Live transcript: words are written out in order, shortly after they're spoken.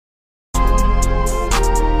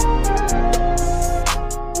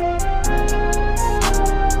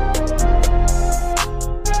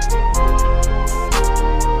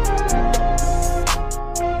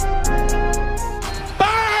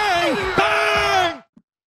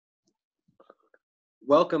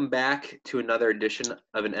Welcome back to another edition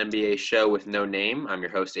of an NBA show with no name. I'm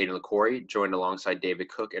your host, Aidan, joined alongside David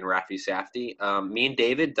Cook and Rafi Safdie. Me and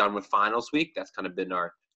David done with finals week. That's kind of been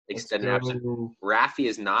our extended episode. Rafi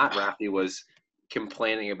is not. Rafi was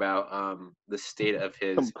complaining about the state of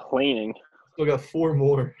his. Complaining. Still got four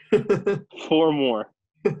more. Four more.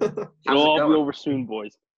 It'll all be over soon,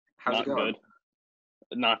 boys. How's it going?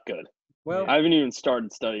 Not good. Well, I haven't even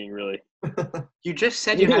started studying, really. You just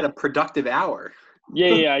said you had a productive hour.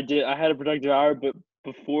 Yeah, I did. I had a productive hour, but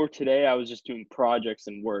before today, I was just doing projects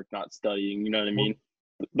and work, not studying. You know what I mean?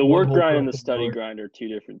 The work grind and the study grind are two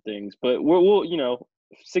different things. But we'll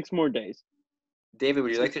 6 more days. David,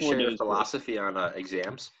 would you like to share your philosophy on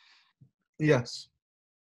exams? Yes.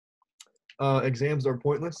 Exams are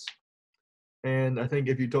pointless, and I think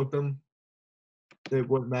if you took them, it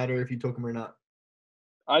wouldn't matter if you took them or not.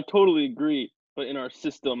 I totally agree, but in our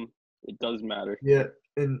system, it does matter. Yeah,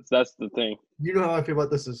 and so that's the thing. You know how I feel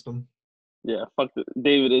about the system. Yeah,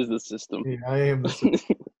 David is the system. Yeah, I am the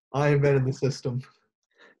system. I invented the system.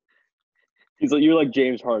 You're like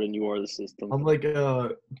James Harden. You are the system. I'm like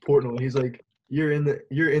Portnoy. He's like you're in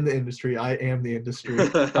the industry. I am the industry.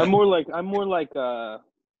 I'm more like I'm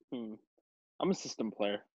a system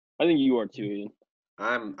player. I think you are too, Ian.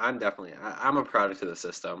 I'm definitely I'm a product of the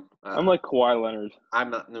system. I'm like Kawhi Leonard.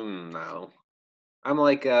 I'm not. No. I'm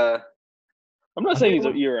like I'm not saying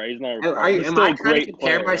you're right. He's not. Am I trying to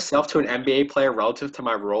compare myself to an NBA player relative to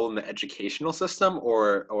my role in the educational system,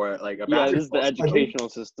 or like a this is the educational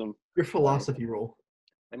system. Your philosophy role.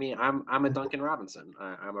 I mean, I'm a Duncan Robinson.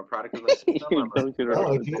 I'm a product of my system. I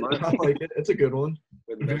like it. It's a good one.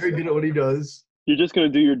 Very good at what he does. You're just gonna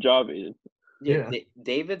do your job, Aidan. Yeah.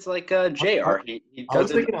 David's like JR. He I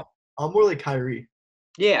was thinking I'm more like Kyrie.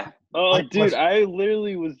 Yeah. Oh, dude, I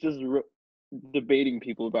literally was just debating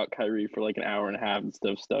people about Kyrie for like an hour and a half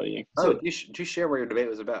instead of studying. Oh, do you share what your debate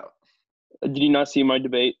was about? Did you not see my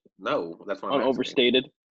debate? No, that's what I'm overstated.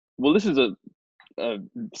 Well, this is a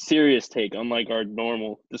serious take, unlike our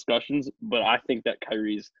normal discussions. But I think that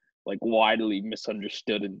Kyrie's like widely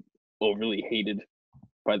misunderstood and overly hated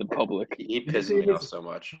by the public. He pisses me off so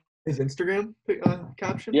much. His Instagram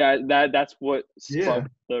caption? Yeah, that's what sparked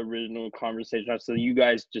the original conversation. So you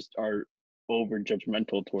guys just are over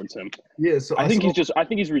judgmental towards him. Yeah, so I think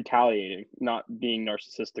he's retaliating, not being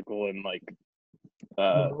narcissistical and like.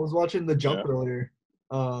 I was watching The Jump earlier.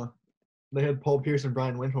 They had Paul Pierce and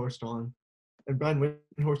Brian Windhorst on, and Brian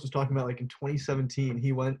Windhorst was talking about like in 2017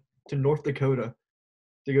 he went to North Dakota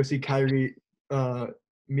to go see Kyrie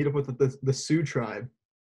meet up with the Sioux tribe,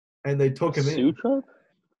 and they took him in. Sioux tribe?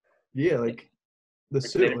 Yeah, like the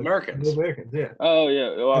Sioux Native Americans. Native Americans, yeah. Oh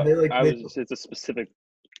yeah, well, it's a specific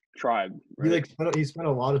tribe. Right? He spent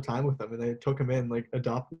a lot of time with them, and they took him in, like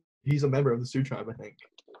adopted. He's a member of the Sioux tribe, I think.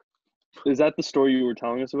 Is that the story you were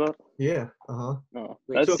telling us about? Yeah. Oh,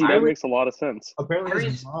 that makes a lot of sense. Apparently,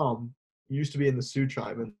 his mom used to be in the Sioux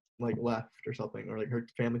tribe and like left or something, or like her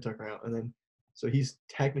family took her out, and then so he's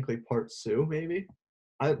technically part Sioux, maybe.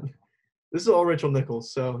 This is all Rachel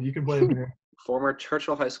Nichols, so you can blame her. Former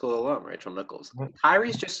Churchill High School alum, Rachel Nichols.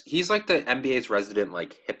 Kyrie's he's like the NBA's resident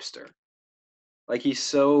like hipster. Like he's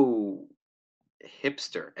so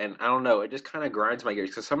hipster, and I don't know, it just kind of grinds my gears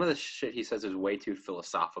because some of the shit he says is way too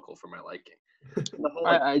philosophical for my liking.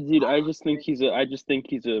 I just think he's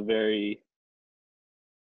a very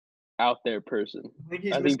out there person.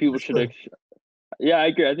 I think people should. Yeah, I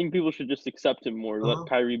agree. I think people should just accept him more. Let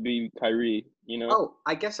Kyrie be Kyrie. You know. Oh,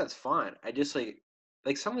 I guess that's fine. I just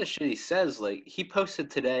like some of the shit he says. Like he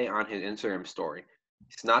posted today on his Instagram story.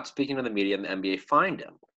 He's not speaking to the media, and the NBA fined him.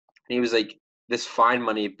 And he was like, this fine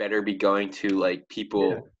money better be going to like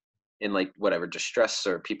people in like whatever distress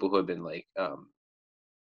or people who have been like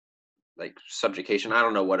subjugation. I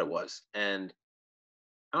don't know what it was. And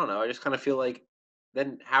I don't know. I just kind of feel like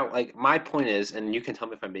then how like my point is, and you can tell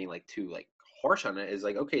me if I'm being like too like harsh on it, is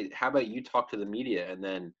like, okay, how about you talk to the media and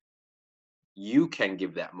then you can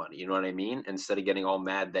give that money, you know what I mean? Instead of getting all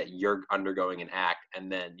mad that you're undergoing an act and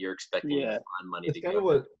then you're expecting fine money to kind of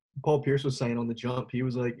what Paul Pierce was saying on The Jump. He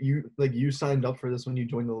was like, you signed up for this when you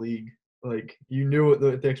joined the league. Like you knew what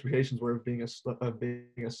the expectations were of being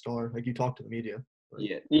a star. Like you talked to the media.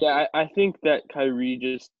 Yeah. I think that Kyrie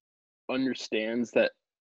just understands that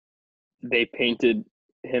they painted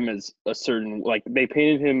him as a certain, like they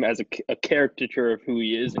painted him as a caricature of who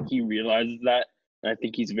he is, and he realizes that. And I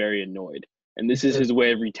think he's very annoyed. And this is his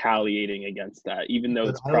way of retaliating against that, even though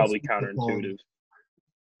it's probably counterintuitive.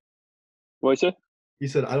 What you say? He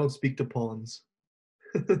said, "I don't speak to pawns."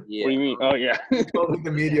 Yeah. What do you mean? Oh yeah. Like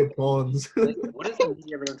the media pawns. Like, what is the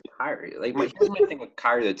media ever done to Kyrie? Like here's my thing with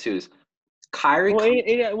Kyrie too is Kyrie.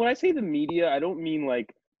 Well, when I say the media, I don't mean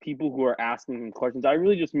like people who are asking him questions. I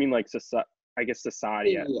really just mean like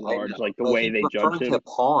society at large, like the way they judge him. Referring to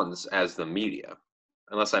pawns as the media,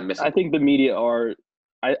 unless I miss it. I think the media are.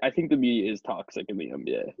 I think the media is toxic in the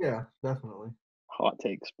NBA. Yeah, definitely. Hot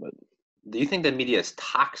takes, but do you think the media is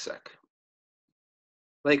toxic?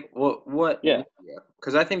 Like what? Yeah.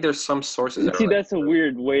 Because I think there's some sources. See, that's a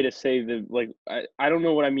weird way to say the like. I don't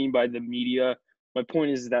know what I mean by the media. My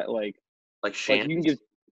point is that like shams. Like you can give.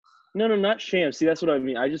 No, not Shams. See, that's what I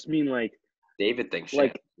mean. I just mean like David thinks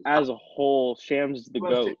like Shams. as a whole, Shams is the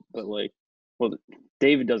GOAT, but like, well,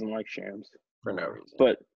 David doesn't like Shams for no reason.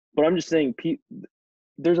 But I'm just saying,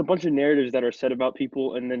 there's a bunch of narratives that are said about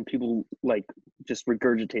people, and then people like just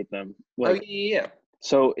regurgitate them. Like, yeah.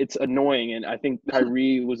 So it's annoying, and I think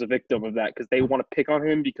Kyrie was a victim of that because they want to pick on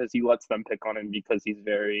him because he lets them pick on him because he's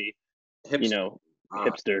very, hipster.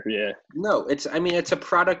 Hipster. Yeah. No, it's a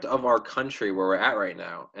product of our country where we're at right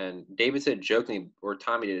now. And David said jokingly, or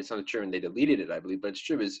Tommy did, it's not true, and they deleted it, I believe, but it's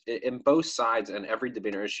true. Is in both sides and every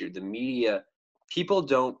debate or issue, the media, people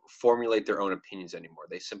don't formulate their own opinions anymore.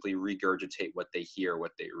 They simply regurgitate what they hear,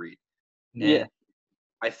 what they read. Yeah. And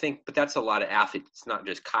I think, but that's a lot of athletes. It's not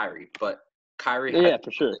just Kyrie, but Kyrie. Yeah,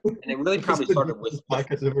 for sure. And it really probably started with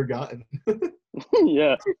podcast ever gotten.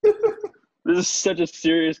 Yeah. This is such a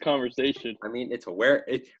serious conversation. I mean,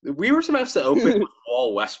 we were supposed to open with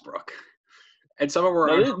Wall-Westbrook. And some of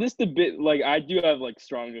our this debate, like I do have like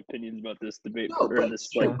strong opinions about this debate. No, but this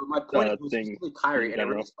but my point was thing. Kyrie, and it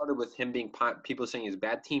really started with him being people saying he's a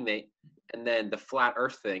bad teammate, and then the flat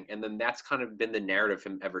Earth thing, and then that's kind of been the narrative of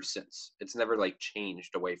him ever since. It's never like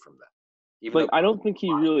changed away from that. Even I don't think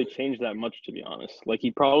he really changed that much, to be honest. Like he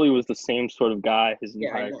probably was the same sort of guy his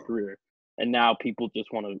entire career, and now people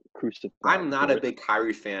just want to crucify. I'm not a big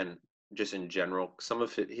Kyrie fan, just in general. Some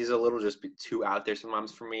of it, he's a little just too out there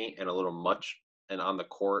sometimes for me, and a little much. And on the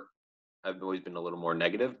court, I've always been a little more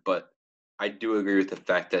negative, but I do agree with the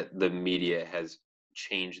fact that the media has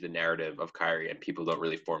changed the narrative of Kyrie, and people don't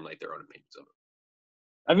really formulate their own opinions of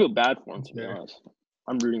it. I feel bad for him, to be honest.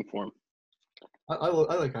 I'm rooting for him. I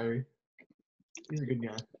like Kyrie. He's a good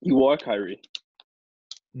guy. You are Kyrie.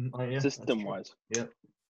 Yeah, system-wise. Yeah.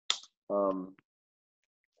 So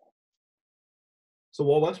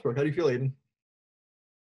Wall-Westbrook, how do you feel, Aidan?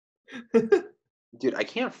 Dude, I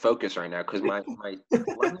can't focus right now because my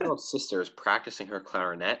 11-year-old sister is practicing her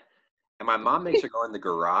clarinet, and my mom makes her go in the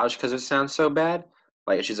garage because it sounds so bad.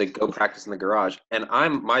 Like she's like, go practice in the garage, and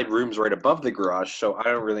my room's right above the garage, so I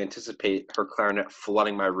don't really anticipate her clarinet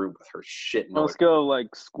flooding my room with her shit noise. Let's go like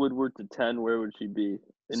Squidward to 10. Where would she be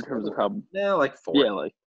in terms of how? Yeah, like 4. Yeah,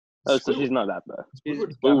 like so she's not that bad.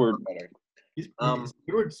 Squidward better.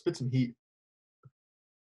 Squidward spits some heat.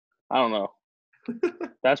 I don't know.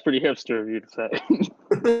 That's pretty hipster of you to say.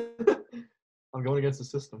 I'm going against the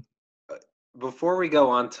system. Before we go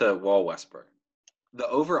on to Wall-Westbrook, the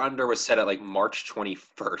over-under was set at like March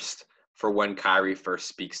 21st for when Kyrie first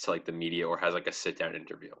speaks to like the media or has like a sit-down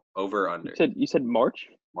interview. Over-under. You said March?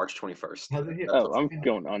 March 21st. I'm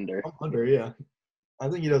going under. I'm under, yeah. I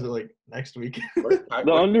think he does it like next week.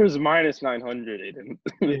 The under is minus 900, Aidan.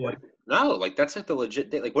 Yeah. No, like that's like the legit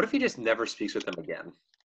date. Like, what if he just never speaks with them again?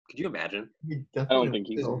 Could you imagine? I don't think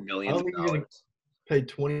he will. Millions of dollars. Pay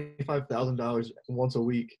 $25,000 once a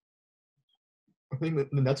week. I think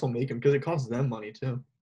the Nets will make him because it costs them money too.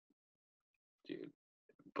 Dude,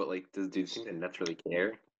 but like, do you think the Nets really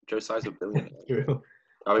care? Joe Tsai's a billionaire. True.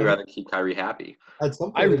 I would rather keep Kyrie happy.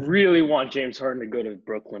 I really want James Harden to go to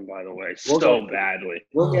Brooklyn, by the way, badly.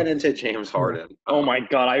 We'll get into James Harden. Oh my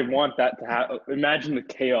God, I want that to happen. Imagine the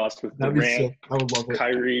chaos with Durant, I would love it.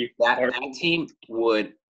 Kyrie. That team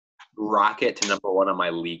would rocket to number 1 on my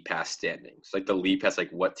league pass standings. Like the league pass, like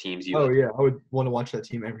what teams you. Oh yeah, I would want to watch that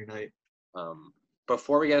team every night.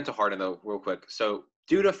 Before we get into Harden though, real quick. So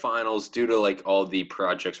due to finals, due to like all the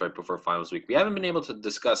projects right before finals week, we haven't been able to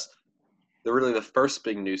discuss the first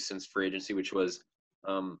big news since free agency, which was,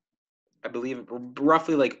 I believe,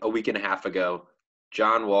 roughly like a week and a half ago,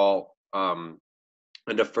 John Wall, and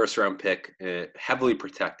a first-round pick, heavily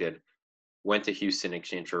protected, went to Houston in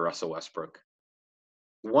exchange for Russell Westbrook.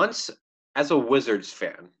 As a Wizards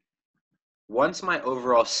fan, once my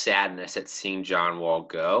overall sadness at seeing John Wall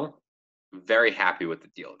go, very happy with the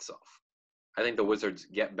deal itself. I think the Wizards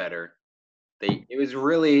get better. It was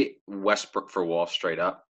really Westbrook for Wall straight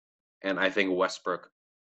up. And I think Westbrook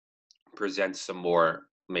presents some more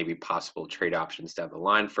maybe possible trade options down the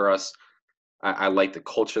line for us. I like the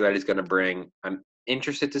culture that he's going to bring. I'm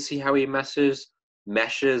interested to see how he meshes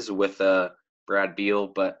with Brad Beal,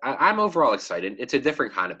 but I'm overall excited. It's a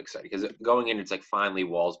different kind of excited because going in, it's like finally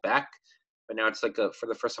Wall's back. But now it's like for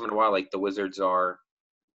the first time in a while, like the Wizards are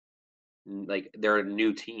like they're a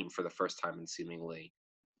new team for the first time in seemingly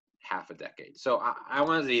half a decade. So I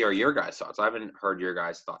wanted to hear your guys' thoughts. I haven't heard your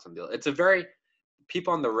guys' thoughts on the deal. It's a very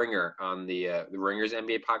people on the Ringer on the Ringer's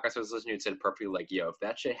NBA podcast I was listening to said perfectly like, yo, if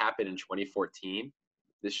that shit happened in 2014,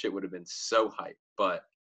 this shit would have been so hype. But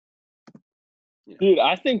dude,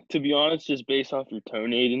 I think to be honest, just based off your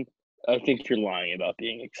tone, Aidan, I think you're lying about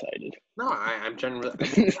being excited. No, I'm generally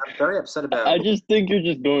I'm very upset about. I just think you're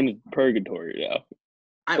just going to purgatory now.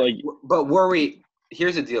 But were we?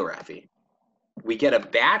 Here's the deal, Rafi. We get a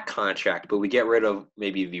bad contract, but we get rid of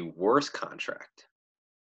maybe the worst contract.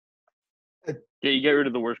 Yeah, you get rid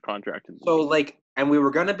of the worst contract. So, and we were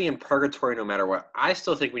going to be in purgatory no matter what. I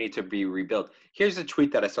still think we need to be rebuilt. Here's a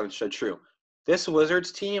tweet that I saw so true. This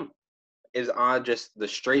Wizards team is on just the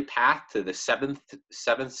straight path to the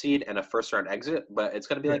seventh seed and a first-round exit, but it's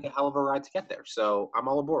going to be like a hell of a ride to get there. So, I'm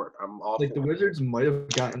all aboard. I'm all the Wizards might have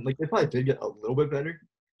gotten – they probably did get a little bit better,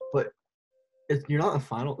 but you're not a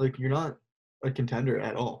final – you're not a contender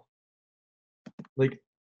at all.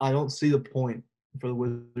 I don't see the point for the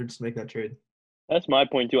Wizards to make that trade. That's my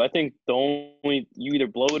point too. I think you either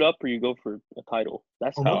blow it up or you go for a title.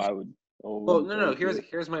 That's how I would. Well, no.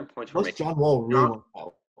 Here's my point. Unless John Wall really wants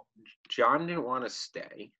out. John didn't want to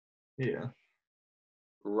stay. Yeah.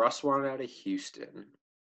 Russ wanted out of Houston.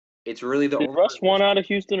 It's really the did only Russ want out of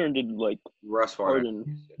Houston or did Russ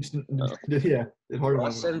Harden? Yeah, Harden.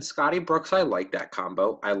 Russ and Scotty Brooks. I like that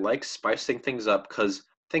combo. I like spicing things up because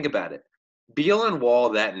think about it. Beal and Wall,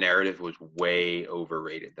 that narrative was way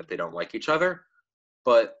overrated that they don't like each other.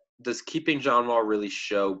 But does keeping John Wall really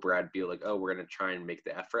show Brad Beal like, oh, we're going to try and make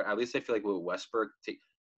the effort? At least I feel like with Westbrook,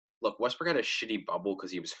 Westbrook had a shitty bubble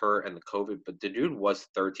because he was hurt and the COVID, but the dude was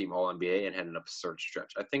third-team All-NBA and had an absurd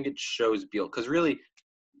stretch. I think it shows Beal because really,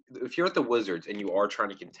 if you're at the Wizards and you are trying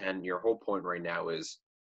to contend, your whole point right now is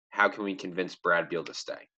how can we convince Brad Beal to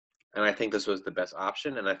stay? And I think this was the best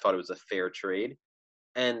option, and I thought it was a fair trade.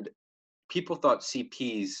 And people thought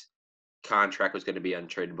CP's contract was going to be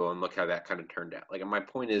untradeable, and look how that kind of turned out. My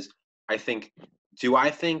point is, do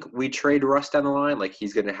I think we trade Russ down the line?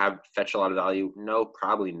 He's going to fetch a lot of value? No,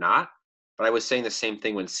 probably not. But I was saying the same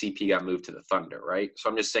thing when CP got moved to the Thunder, right? So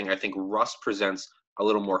I'm just saying I think Russ presents a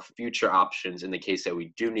little more future options in the case that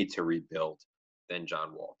we do need to rebuild than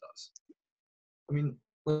John Wall does. I mean,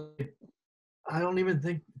 I don't even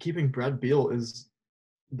think keeping Brad Beal is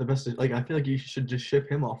the best. I feel like you should just ship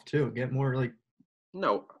him off too. Get more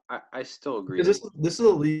No, I still agree. Because this is a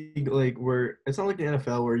league where it's not like the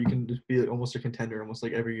NFL where you can just be almost a contender almost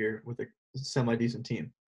every year with a semi-decent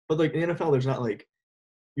team. But in the NFL, there's not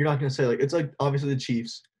you're not gonna say it's obviously the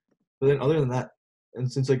Chiefs, but then other than that, and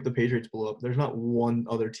since the Patriots blew up, there's not one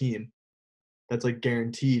other team that's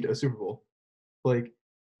guaranteed a Super Bowl.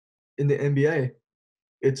 In the NBA,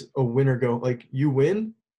 it's a win or go. You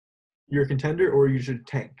win, you're a contender, or you should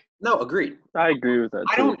tank. No, agreed. I agree with that.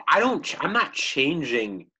 Too. I'm not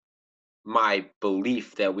changing my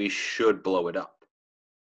belief that we should blow it up.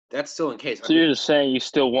 That's still in case. So you're just saying you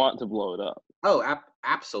still want to blow it up? Oh,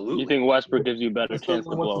 absolutely. You think Westbrook gives you a better chance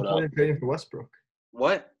to blow it up? Trading for Westbrook.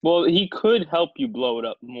 What? Well, he could help you blow it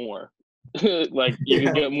up more. You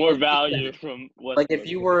can get more value from Westbrook.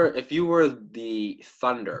 If you were the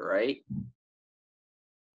Thunder, right?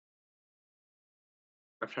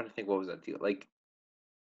 I'm trying to think what was that deal.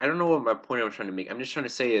 I don't know what my point I'm trying to make. I'm just trying to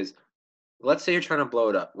say is, let's say you're trying to blow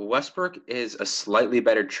it up. Westbrook is a slightly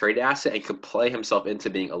better trade asset and could play himself into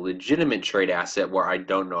being a legitimate trade asset where I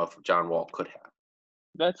don't know if John Wall could have.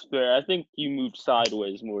 That's fair. I think you moved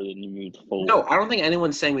sideways more than you moved forward. No, I don't think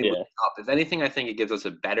anyone's saying we moved up. If anything, I think it gives us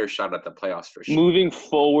a better shot at the playoffs for sure. Moving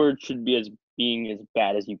forward should be being as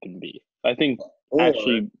bad as you can be. I think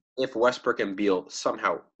if Westbrook and Beal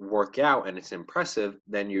somehow work out and it's impressive,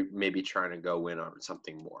 then you're maybe trying to go win on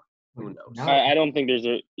something more. Who knows? I don't think there's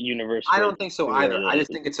a universe. I don't think so either. I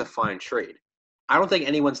just think it's a fine trade. I don't think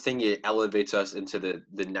anyone's thinking it elevates us into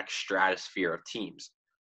the next stratosphere of teams.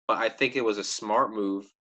 But I think it was a smart move.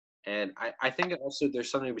 And I think also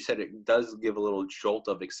there's something we said, it does give a little jolt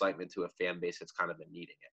of excitement to a fan base that's kind of been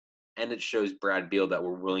needing it. And it shows Brad Beal that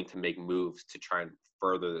we're willing to make moves to try and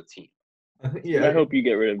further the team. I hope you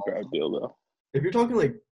get rid of Brad Beal, though. If you're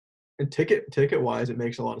talking ticket-wise, it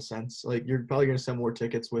makes a lot of sense. You're probably going to sell more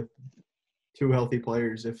tickets with two healthy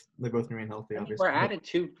players if they both remain healthy, obviously. We're added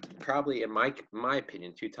probably, in my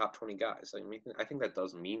opinion, two top 20 guys. I think that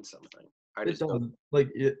does mean something.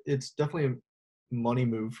 It's definitely a money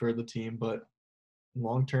move for the team, but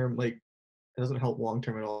long-term, it doesn't help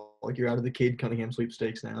long-term at all. You're out of the Cade Cunningham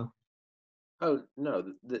sweepstakes now. Oh,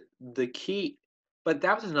 no. The key – but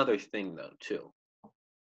that was another thing, though, too.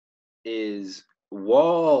 is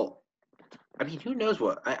Wall. I mean, who knows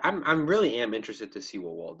what? I'm really am interested to see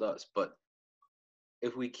what Wall does. But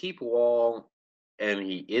if we keep Wall and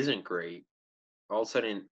he isn't great, all of a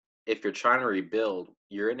sudden, if you're trying to rebuild,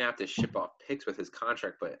 you're gonna have to ship off picks with his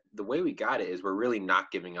contract. But the way we got it is we're really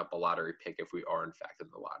not giving up a lottery pick if we are in fact in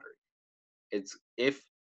the lottery. It's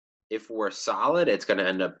if we're solid, it's gonna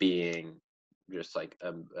end up being just like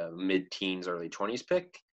a mid-teens, early 20s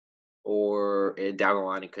pick, or down the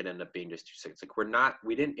line it could end up being just 2-6. Like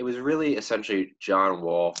we didn't. It was really essentially John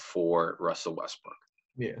Wall for Russell Westbrook.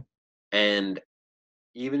 Yeah. And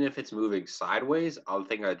even if it's moving sideways,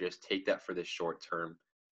 I'd just take that for the short term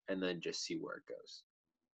and then just see where it goes.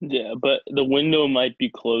 Yeah, but the window might be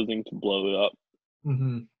closing to blow it up.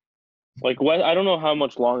 Mm-hmm. Like, I don't know how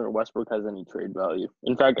much longer Westbrook has any trade value.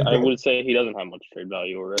 In fact, I would say he doesn't have much trade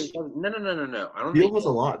value already. No. I don't Beal think has a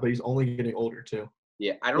lot, but he's only getting older too.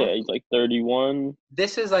 Yeah, I don't. Yeah, he's like 31.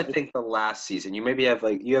 This is, I think, the last season. You maybe have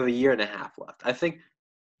a year and a half left.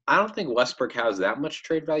 I don't think Westbrook has that much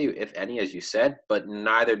trade value, if any, as you said, but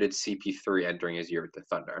neither did CP3 entering his year with the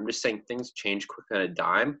Thunder. I'm just saying things change quick on a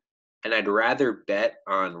dime, and I'd rather bet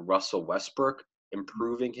on Russell Westbrook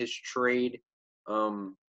improving his trade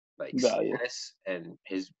Value. status and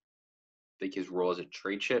his role as a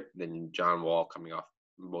trade chip than John Wall coming off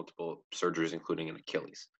multiple surgeries, including an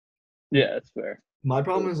Achilles. Yeah, that's fair. My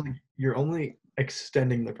problem is like you're only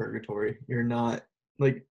extending the purgatory. You're not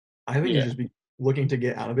like I think you just be looking to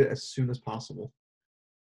get out of it as soon as possible.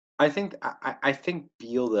 I think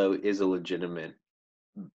Beal though is a legitimate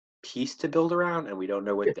piece to build around, and we don't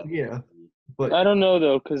know what. Yeah, but I don't know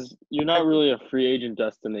though, because you're not really a free agent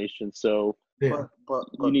destination, so yeah. but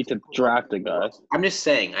you need to draft a guy. I'm just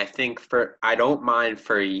saying. I don't mind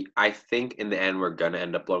for. I think in the end we're gonna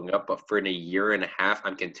end up blowing up, but for in a year and a half,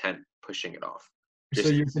 I'm content pushing it off. So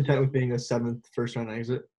you're content with being a 7th first-round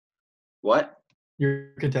exit? What?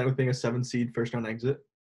 You're content with being a 7 seed first-round exit?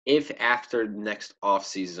 If after next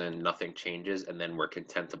offseason nothing changes and then we're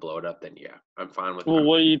content to blow it up, then yeah, I'm fine with it. Well,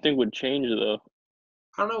 what do you think would change though?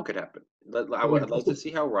 I don't know what could happen. I'd like to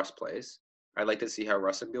see how Russ plays. I'd like to see how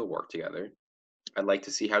Russ and Beal work together. I'd like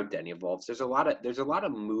to see how Denny evolves. There's a lot of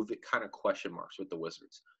kind of question marks with the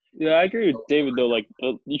Wizards. Yeah, I agree with David though. Like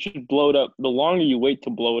you should blow it up. The longer you wait to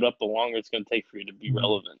blow it up, the longer it's going to take for you to be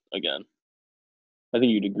relevant again. I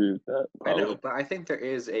think you'd agree with that. Probably. I know, but I think there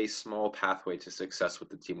is a small pathway to success with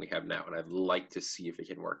the team we have now, and I'd like to see if it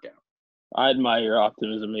can work out. I admire your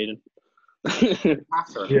optimism, Aidan.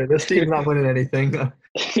 Yeah, this team's not winning anything. I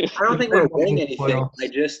don't think we're winning anything.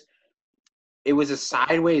 It was a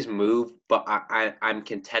sideways move, but I'm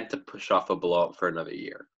content to push off a blow up for another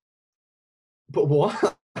year. But why?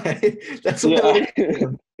 That's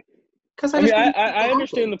because I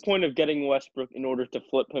understand the point of getting Westbrook in order to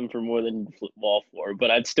flip him for more than you flip Wall for,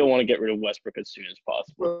 but I'd still want to get rid of Westbrook as soon as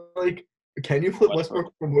possible. Like, can you flip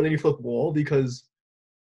Westbrook for more than you flip Wall? Because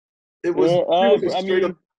it was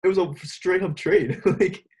it was a straight up trade.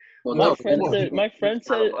 Like, my friend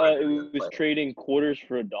said it was trading quarters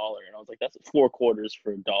for $1, and I was like, that's 4 quarters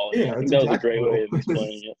for $1. Yeah, I think that was a great way of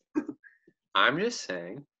explaining it. I'm just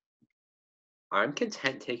saying, I'm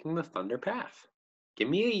content taking the Thunder path. Give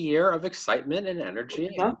me a year of excitement and energy.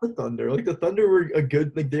 Not the Thunder. Like, the Thunder were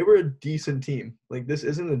they were a decent team. Like, this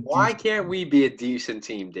isn't a Why can't we be a decent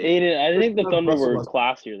team, Dave? Aiden, I think the Thunder were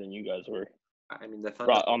classier than you guys were. I mean, the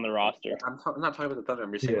Thunder on the roster. I'm not talking about the Thunder.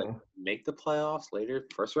 I'm just saying, make the playoffs later,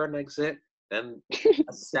 first round exit, then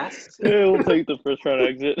assess. We'll take the first round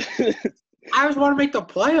exit. I just want to make the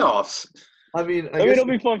playoffs. I mean, it'll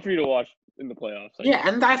be fun for you to watch in the playoffs.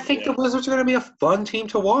 And I think the Wizards are going to be a fun team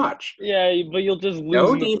to watch. Yeah, but you'll just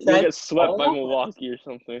lose. You'll get swept by Milwaukee or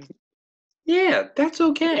something. Yeah, that's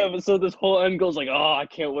okay. Yeah, but so this whole end goes like, I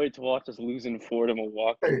can't wait to watch us losing 4 to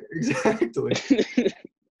Milwaukee. Exactly.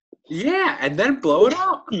 Yeah, and then blow it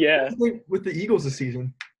up. Yeah. Like with the Eagles this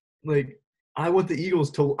season, like I want the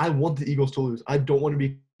Eagles to lose. I don't want to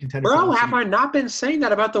be contending. Bro, have I not been saying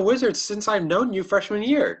that about the Wizards since I've known you freshman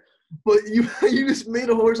year? But you just made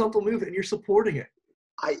a horizontal move and you're supporting it.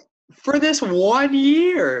 For this 1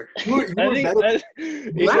 year. Let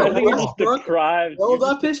Westbrook build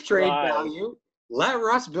up his trade value. Let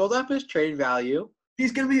Russ build up his trade value.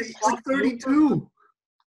 He's gonna be like 32.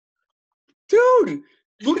 Dude,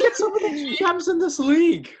 look at some of the GMs in this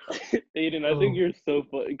league. Aiden, I think you're so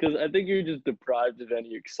funny because I think you're just deprived of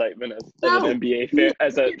any excitement as an NBA fan.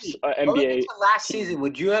 As an NBA. Last season,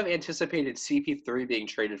 would you have anticipated CP3 being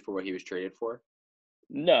traded for what he was traded for?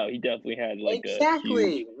 No, he definitely had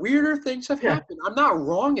exactly. Weirder things have happened. I'm not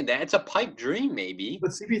wrong in that. It's a pipe dream, maybe.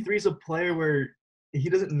 But CP3 is a player where he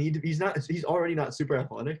doesn't need to. He's already not super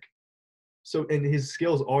athletic. So and his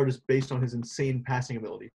skills are just based on his insane passing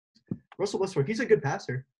ability. Russell Westbrook, he's a good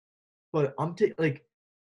passer, but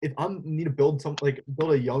if I need to build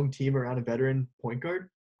build a young team around a veteran point guard,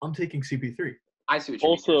 I'm taking CP3. I see what you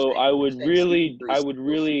mean. Also, I would CP3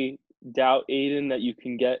 really doubt, Aidan, that you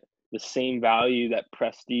can get the same value that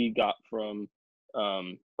Presti got from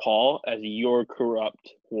Paul as your corrupt,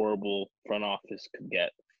 horrible front office could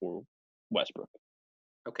get for Westbrook.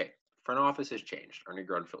 Okay, front office has changed. Ernie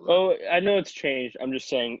Grunfeld. Oh, I know it's changed. I'm just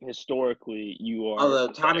saying historically you are.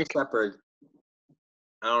 Although Tommy Shepard,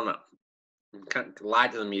 I don't know. Kind of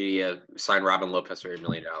lied to the media, signed Robin Lopez for $1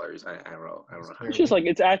 million. I don't know. It's just like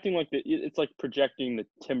it's acting like it's like projecting the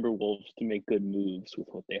Timberwolves to make good moves with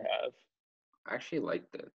what they have. I actually like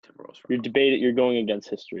the Timberwolves. You're going against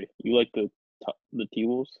history. You like the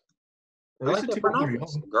T-Wolves? At least the T-Wolves are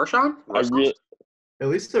young. Gershon? At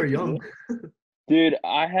least they're young. Dude,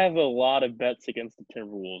 I have a lot of bets against the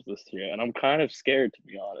Timberwolves this year, and I'm kind of scared, to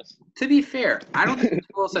be honest. To be fair, I don't think the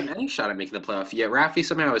Timberwolves have any shot at making the playoff yet. Rafi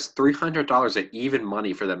somehow has $300 at even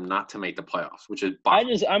money for them not to make the playoffs, which is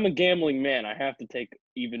bonkers. I'm a gambling man. I have to take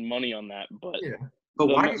even money on that, but yeah. But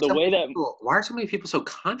why are so many people so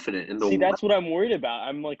confident in the? See, that's what I'm worried about.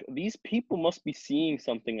 I'm like, these people must be seeing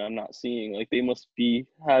something I'm not seeing. Like they must be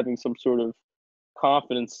having some sort of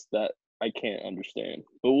confidence that I can't understand.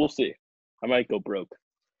 But we'll see. I might go broke.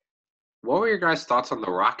 What were your guys' thoughts on the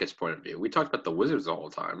Rockets' point of view? We talked about the Wizards the whole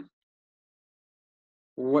time.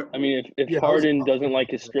 I mean, if Harden doesn't like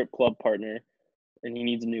his strip club partner and he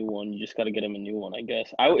needs a new one, you just got to get him a new one, I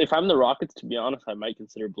guess. If I'm the Rockets, to be honest, I might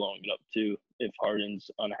consider blowing it up too if Harden's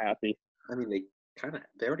unhappy. I mean,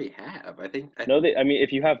 they already have. I mean,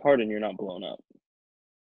 if you have Harden, you're not blown up.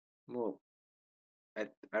 Well, I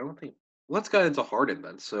don't think. Let's get into Harden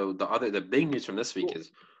then. So the big news from this week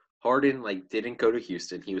is Harden didn't go to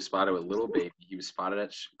Houston. He was spotted with Little Baby. He was spotted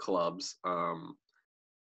at clubs.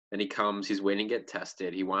 Then he comes. He's waiting to get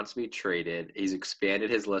tested. He wants to be traded. He's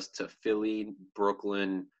expanded his list to Philly,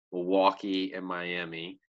 Brooklyn, Milwaukee, and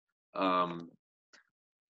Miami.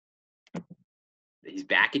 He's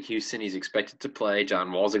back in Houston. He's expected to play.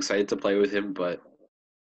 John Wall's excited to play with him, but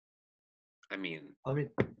I mean,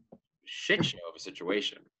 shit show of a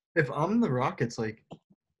situation. If I'm the Rockets,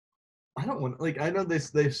 I don't want I know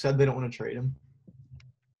they've said they don't want to trade him,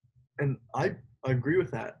 and I agree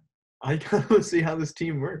with that. I kind of see how this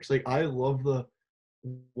team works. I love the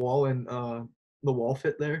Wall and the Wall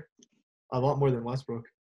fit there a lot more than Westbrook.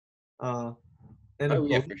 For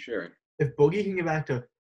sure. If Boogie can get back to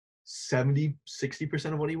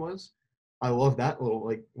 70-60% of what he was, I love that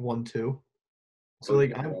little 1-2. So I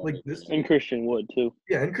like this. And Christian Wood too.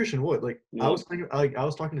 Yeah, and Christian Wood. Yeah. I was thinking, I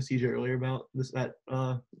was talking to CJ earlier about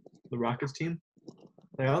the Rockets team.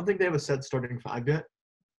 I don't think they have a set starting five yet.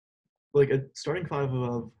 A starting five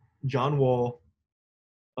of John Wall,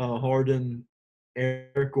 Harden,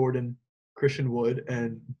 Eric Gordon, Christian Wood,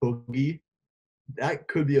 and Boogie. That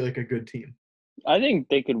could be a good team. I think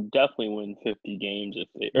they could definitely win 50 games if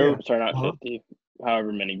they. Not 50.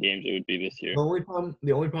 However many games it would be this year. The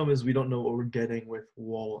only problem is we don't know what we're getting with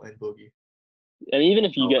Wall and Boogie. And even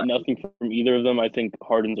if you get nothing from either of them, I think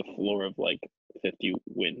Harden's a floor of 50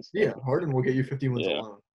 wins. Yeah, Harden will get you 50 wins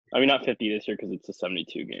alone. I mean, not 50 this year because it's a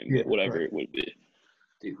 72 game, but whatever it would be.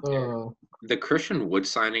 Dude, the Christian Wood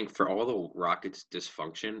signing, for all the Rockets'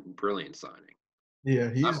 dysfunction, brilliant signing.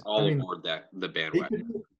 Yeah, I'm all aboard the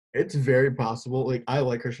bandwagon. It's very possible. I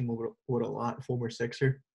like Christian Wood a lot, former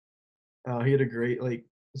Sixer. He had a great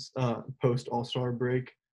post All-Star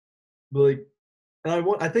break, but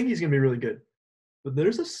I think he's gonna be really good. But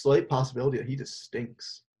there's a slight possibility that he just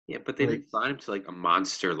stinks. Yeah, but they didn't sign him to a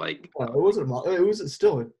monster it wasn't. It was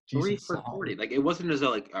still a decent 40. It wasn't as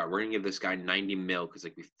though we're gonna give this guy 90 mil because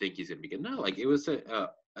we think he's gonna be good. No, it was a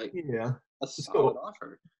solid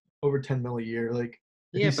offer. Over 10 mil a year.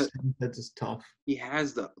 But that's just tough. He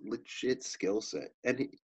has the legit skill set, and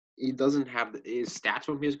he doesn't have his stats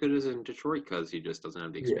won't be as good as in Detroit because he just doesn't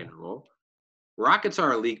have the expanded role. Rockets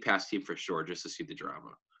are a league pass team for sure, just to see the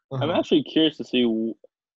drama. I'm actually curious to see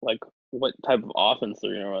what type of offense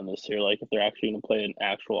they're going to run this year. If they're actually going to play an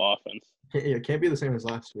actual offense. Yeah, it can't be the same as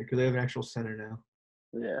last year because they have an actual center now.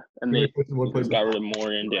 Yeah, and they got rid of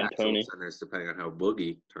Moore and D'Antoni. Centers, depending on how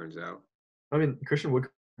Boogie turns out. I mean, Christian Wood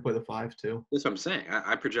can play the 5 too. That's what I'm saying.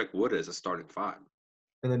 I project Wood as a starting 5.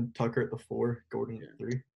 And then Tucker at the 4, Gordon at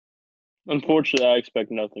 3. Unfortunately, I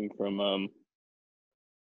expect nothing from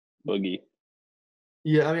Boogie.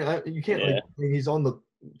 Yeah, I mean, you can't he's on the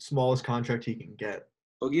smallest contract he can get.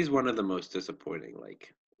 Boogie's one of the most disappointing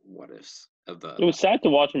what ifs of the. It was sad to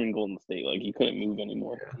watch him in Golden State. He couldn't move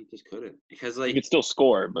anymore. He just couldn't because he could still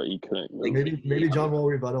score, but he couldn't. Maybe John Wall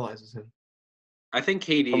revitalizes him. I think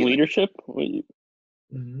KD. From leadership? What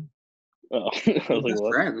Mhm. Oh, I was like, Best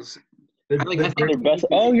what? friends. They, I they, think They're best.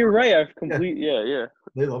 Oh, you're right. I've complete. Yeah.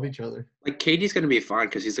 they love each other. like KD's gonna be fine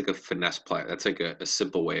because he's like a finesse player. That's like a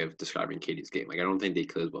simple way of describing KD's game. Like I don't think they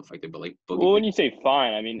could as well effective, but like Well, Boogie. when you say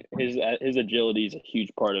fine, I mean his agility is a huge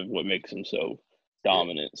part of what makes him so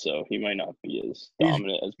dominant. So he might not be as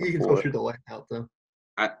dominant as He can still before. shoot the light out though.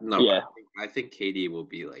 Yeah. I think KD will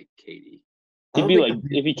be like KD. He'd be like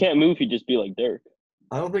if he can't move, he'd just be like Dirk.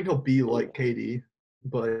 I don't think he'll be like KD,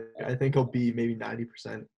 but I think he'll be maybe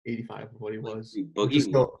 90%, 85% of what he was. Which is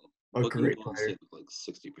still a great player. Like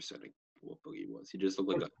 60% of what Boogie was. He just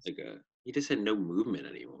looked like a. He just had no movement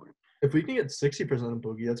anymore. If we can get 60% of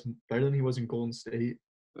Boogie, that's better than he was in Golden State.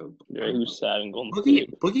 Yeah, he was sad in Golden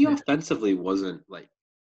State. Boogie offensively wasn't like.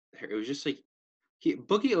 It was just like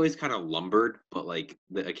Boogie always kind of lumbered, but like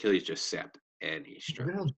the Achilles just sapped and he struck.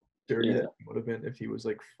 Look how dirty that would have been if he was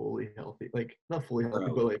like fully healthy. Like not fully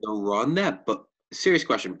healthy, but like the run that. But serious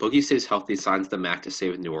question: Boogie stays healthy, signs the max to stay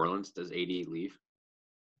with New Orleans. Does AD leave?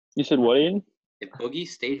 You said what, Aidan? If Boogie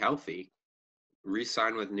stayed healthy,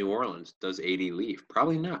 re-sign with New Orleans, does AD leave?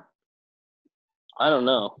 Probably not. I don't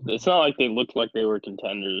know. It's not like they looked like they were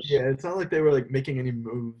contenders. Yeah, it's not like they were like making any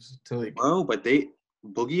moves to like. Oh, but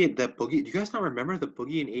Boogie. Do you guys not remember the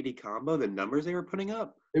Boogie and AD combo? The numbers they were putting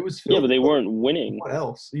up. It was but they weren't winning. What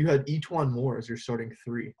else? You had E'Twaun Moore as your starting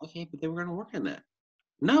three. Okay, but they were going to work on that.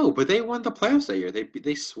 No, but they won the playoffs that year.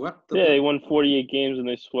 They swept. They won 48 games and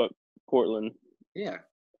they swept Portland. Yeah.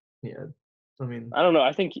 Yeah, I mean, I don't know.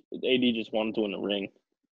 I think AD just wanted to win a ring.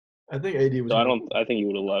 I think AD was. So I think he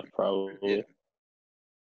would have left probably. Yeah.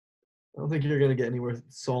 I don't think you're gonna get anywhere with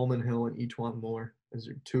Solomon Hill and E'Twaun Moore as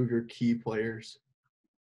your two of your key players.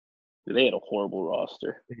 They had a horrible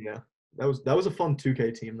roster. Yeah, that was a fun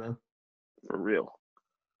 2K team though. For real.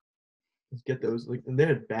 Let's get those and they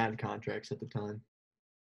had bad contracts at the time.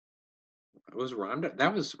 It was Rondo.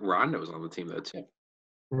 Rondo was on the team though too.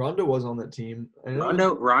 Rondo was on that team.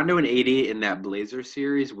 Rondo and AD in that Blazers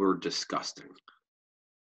series were disgusting.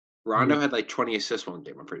 Rondo had like 20 assists one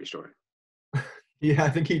game. I'm pretty sure. Yeah, I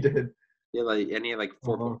think he did. Yeah, and he had like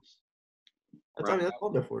 4 points. That's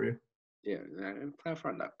Rondo for you. Yeah, playoff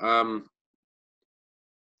Rondo.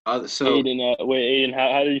 So Aidan,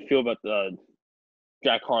 how did you feel about the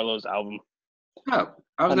Jack Harlow's album? Oh,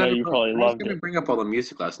 I know you probably loved it. I was going to bring up all the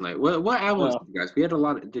music last night. What albums, you guys? We had a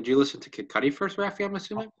lot. Did you listen to Kid Cudi first, Rafi? I'm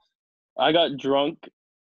assuming. I got drunk,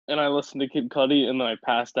 and I listened to Kid Cudi, and then I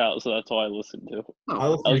passed out, so that's all I listened to.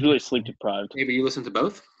 Oh, I was really sleep deprived. Maybe you listened to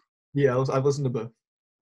both. Yeah, I've listened to both.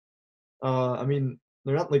 I mean,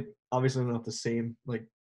 they're not like obviously they're not the same like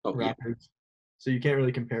rappers, so you can't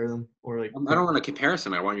really compare them or like. I don't want a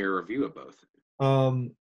comparison. I want your review of both.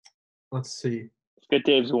 Let's see. Get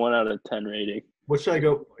Dave's 1 out of 10 rating. What should I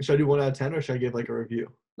go? Should I do 1 out of 10 or should I give like a review?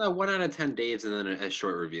 No, 1 out of 10 Dave's and then a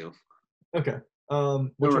short review. Okay.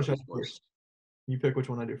 Which one should I do first? You pick which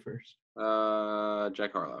one I do first.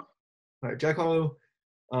 Jack Harlow. All right, Jack Harlow.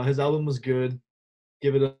 His album was good.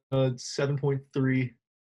 Give it a 7.3.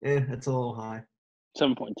 That's a little high.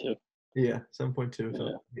 7.2. Yeah, 7.2.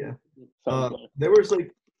 So, yeah. There was like,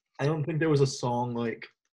 I don't think there was a song like,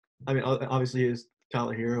 I mean, obviously it's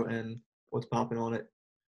Tyler Hero and What's Poppin' on it.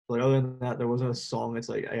 But like, other than that, there wasn't a song. It's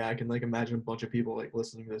like I can like imagine a bunch of people like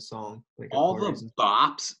listening to this song. Like all the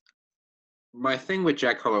bops. My thing with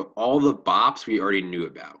Jack Harlow, all the bops we already knew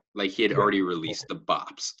about. Like he had already released the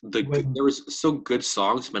bops. There was so good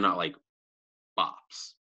songs, but not like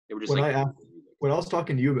bops. They were just when I was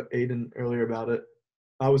talking to you, Aidan, earlier about it,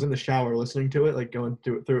 I was in the shower listening to it, like going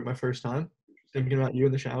through it my first time, thinking about you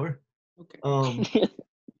in the shower. Okay.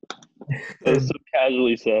 That's so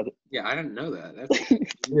casually said. Yeah, I didn't know that. That's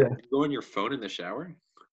yeah. You go on your phone in the shower?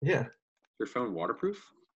 Yeah. Your phone waterproof?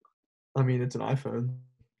 I mean, it's an iPhone.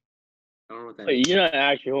 I don't know what that means. You're not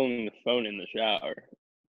actually holding the phone in the shower.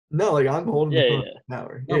 No, like I'm holding the phone in the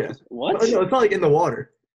shower. No, yeah. What? No, it's not like in the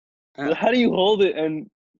water. How do you hold it and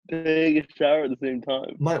take a shower at the same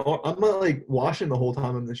time? I'm not like washing the whole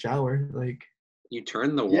time I'm in the shower. Like you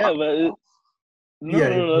turn the water. Yeah, but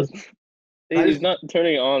no. He's not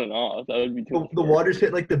turning it on and off. That would be too. The water's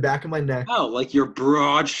hit like the back of my neck. Oh, like your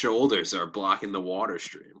broad shoulders are blocking the water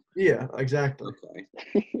stream. Yeah, exactly. Okay.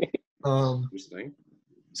 Interesting.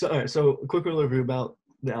 So, all right. So, a quick little review about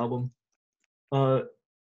the album. I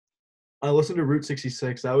listened to Route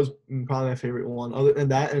 66. That was probably my favorite one. Other than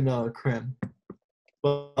that, and Creme.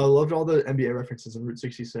 But I loved all the NBA references in Route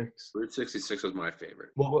 66. Route 66 was my favorite.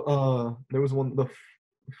 Well, there was the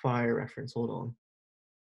fire reference. Hold on.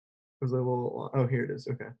 Was a little. Oh, here it is.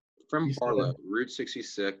 Okay. From Harlow, Route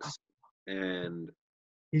 66, and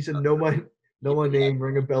he said, "No, my name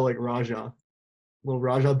ring a bell like Raja." Little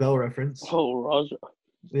Raja Bell reference. Oh, Raja.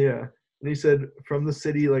 Yeah. And he said, from the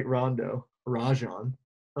city like Rondo, Rajan.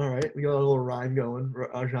 All right, we got a little rhyme going,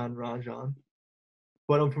 Rajan.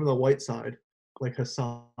 But I'm from the white side, like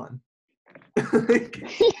Hassan.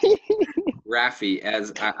 Rafi,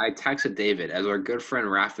 as I texted David, as our good friend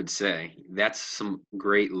Raf would say, that's some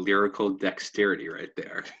great lyrical dexterity right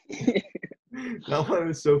there. That one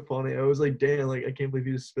was so funny. I was like, damn, like I can't believe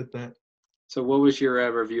you just spit that. So what was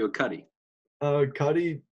your review of Cudi?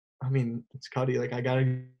 Cudi, I mean, it's Cudi. Like I gotta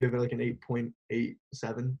give it like an 8.87,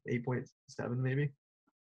 8.7 maybe.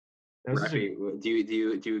 Rafi, do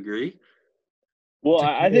you agree? Well,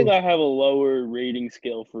 I think I have a lower rating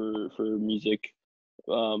scale for music,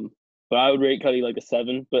 but I would rate Cudi like a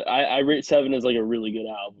 7. But I rate 7 as like a really good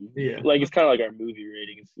album. Yeah, like it's kind of like our movie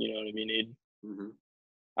ratings. You know what I mean, Aidan? Mm-hmm.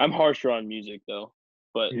 I'm harsher on music though,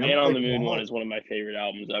 but yeah, Man on the Moon one is one of my favorite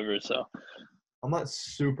albums ever. So I'm not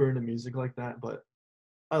super into music like that, but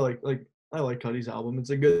I like Cudi's album. It's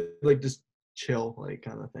a good like just chill like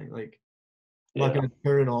kind of thing. Like I'm not gonna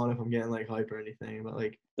turn it on if I'm getting like hype or anything, but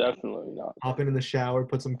like definitely not. Hopping in the shower,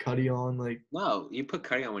 put some Cudi on, like. No, you put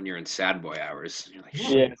Cudi on when you're in sad boy hours. You're like,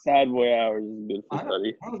 yeah, sad boy hours is good for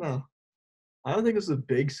Cudi. I don't know. I don't think this is a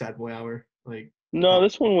big sad boy hour. Like. No,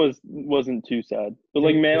 this one wasn't too sad, but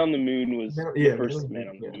like Man on the Moon was the first Man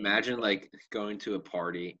on the Moon. Imagine like going to a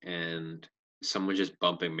party and someone just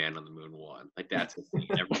bumping Man on the Moon 1. Like that's a thing.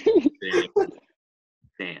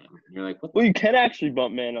 Damn. And you're like, what? Well, you can actually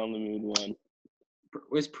bump Man on the Moon 1.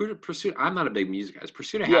 Was Pursuit? I'm not a big music guy.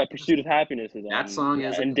 Pursuit of Happiness. Yeah, Pursuit of Happiness is on that song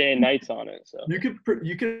is and Day and Night's on it. So you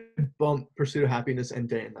could bump Pursuit of Happiness and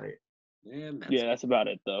Day and Night. Yeah, that's about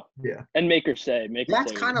it though. Yeah. And Make Her Say.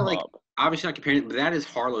 That's kind of like obviously not comparing, but that is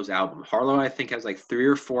Harlow's album. Harlow, I think, has like 3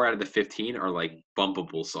 or 4 out of the 15 are like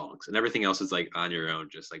bumpable songs, and everything else is like on your own,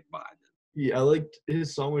 just like vibing. Yeah, I liked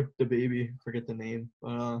his song with DaBaby. Forget the name,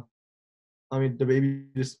 but I mean,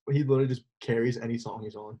 DaBaby he literally just carries any song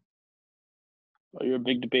he's on. Oh, you're a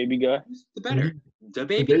big DaBaby guy. Who's the better,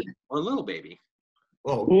 DaBaby or Lil Baby?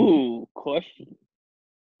 Oh. Ooh, question.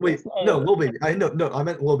 Wait, no, Lil Baby. I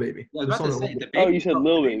meant Lil Baby. Yeah, I was about to say, oh, you said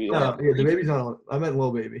Lil Baby. No, yeah, DaBaby's not on. I meant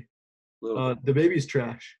Lil Baby. DaBaby's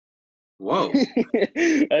trash. Whoa.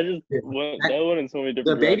 That went in so many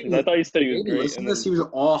different directions. I thought you said he was great. Listen to this, he was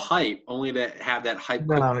all hype, only to have that hype.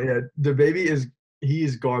 No, yeah, DaBaby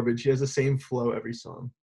is garbage. He has the same flow every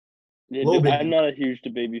song. Yeah, I'm not a huge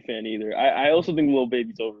DaBaby fan either. I also think Lil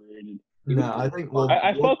Baby's overrated. No, I think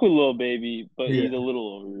I fuck with Lil Baby, but he's a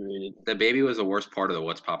little overrated. DaBaby was the worst part of the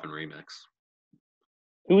What's Poppin' remix.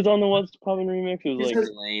 Who was on the What's Poppin' remix? It was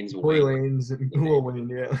Tory Lanez and Lil Wayne,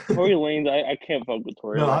 yeah. Tory Lanez, I can't fuck with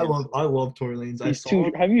Tory Lanez. No, I love Tory Lanez.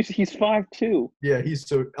 He's 5'2". Yeah,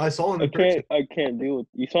 I saw him in person. I can't deal with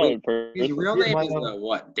you saw him in person. His real name is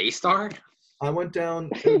what? Daystar? I went down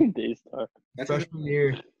Daystar. Freshman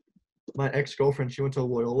year. My ex-girlfriend, she went to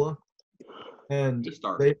Loyola. And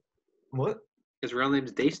Daystar. What? His real name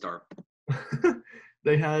is Daystar.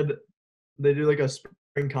 They do like a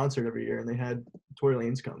spring concert every year, and they had Tory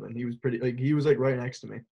Lanez come, and he was right next to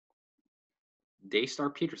me. Daystar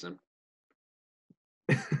Peterson.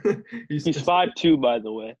 He's 5'2", by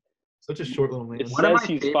the way. Such a short little man. It says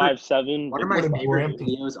he's 5'7". One of my favorite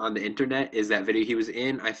videos on the internet is that video he was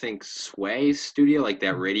in, I think, Sway's studio, like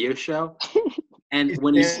that radio show. And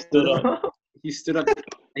when he stood up,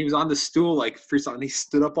 he was on the stool like freestyle, and he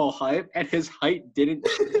stood up all hype, and his height didn't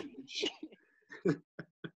change.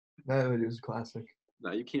 That video is classic.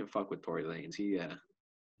 No, you can't fuck with Tory Lanez. He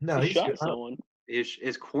shot someone.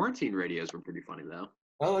 His quarantine radios were pretty funny though.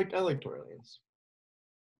 I like Tory Lanez.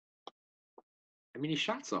 I mean, he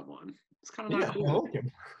shot someone. It's kind of not cool. I like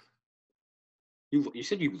him. You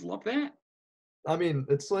said you love that? I mean,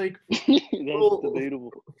 it's like that's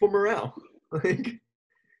debatable for morale. Like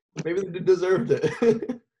maybe they deserved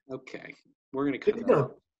it. Okay, we're gonna cut that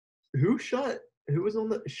off. Who was on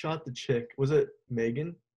that shot the chick? Was it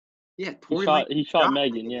Megan? Yeah, he shot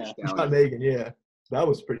Megan. Yeah, he shot Megan. Yeah, that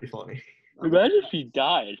was pretty funny. Imagine if he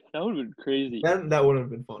died. That would have been crazy. That would have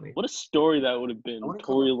been funny. What a story that would have been.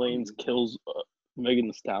 Tory Lanez kills Megan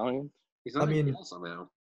Thee Stallion. Somehow.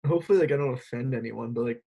 Hopefully, like I don't offend anyone, but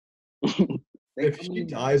like, if she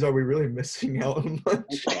dies, are we really missing out on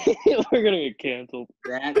much? We're gonna get canceled.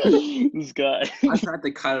 This guy. I tried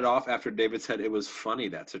to cut it off after David said it was funny,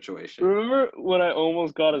 that situation. Remember when I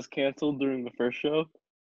almost got us canceled during the first show?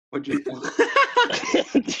 What'd you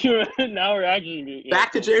Now we're actually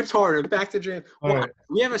back to James Harden. Back to James. Right.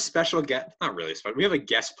 We have a special guest. Not really special. We have a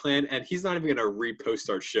guest plan, and he's not even going to repost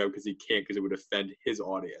our show because he can't, because it would offend his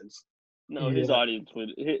audience. No, his audience would.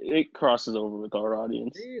 It crosses over with our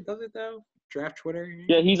audience. Does it though? draft Twitter?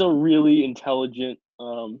 Yeah, he's a really intelligent,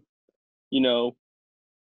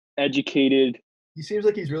 educated, He seems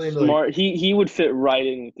like he's really into smart. He would fit right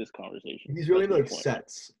in with this conversation. he's really That's into my point.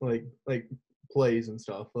 sets, like plays and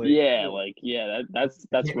stuff. That's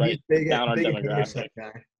right He's big, down our big demographic. set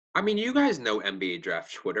guy. I mean, you guys know NBA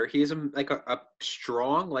draft Twitter. He's a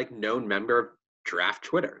strong, like, known member of draft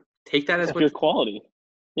Twitter. Take that as That's what your quality.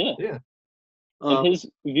 Yeah. Yeah. And his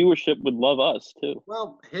viewership would love us too.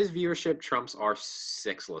 Well, his viewership trumps our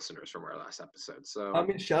 6 listeners from our last episode. So I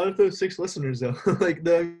mean, shout out to those 6 listeners though. Like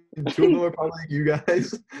the 2 of them are probably you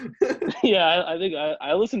guys. Yeah, I think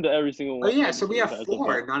I listened to every single one. Oh yeah, so we have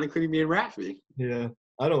 4, not including me and Rafi. Yeah,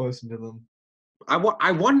 I don't listen to them.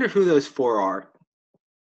 I wonder who those 4 are.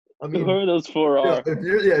 I mean, whoever those 4 are.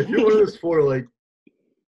 If you're one of those 4, like,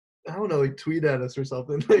 I don't know, like tweet at us or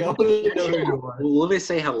something. Like, I want to know who you are. Well, let me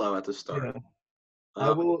say hello at the start. Yeah. I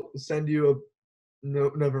will send you a. No,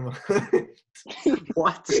 never mind.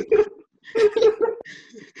 What?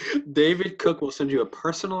 David Cook will send you a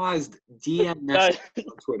personalized DM message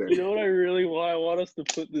on Twitter. You know what I really want? I want us to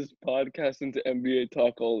put this podcast into NBA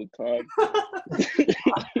talk all the time.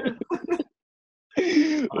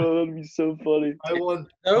 Oh, that'd be so funny.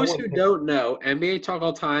 Those who don't know, NBA Talk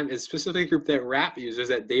All Time is specifically a group that rap users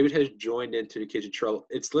that David has joined into the Kitchen Troll.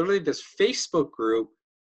 It's literally this Facebook group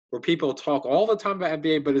where people talk all the time about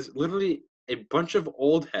NBA, but it's literally a bunch of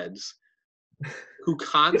old heads who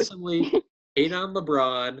constantly hate on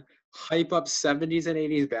LeBron, hype up 70s and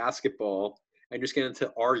 80s basketball, and just get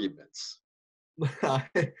into arguments. I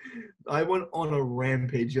went on a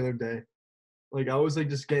rampage the other day. Like, I was like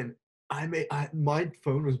just getting my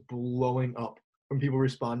phone was blowing up from people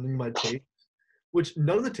responding to my takes, which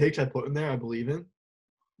none of the takes I put in there I believe in,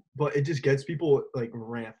 but it just gets people like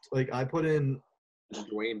ramped. Like, I put in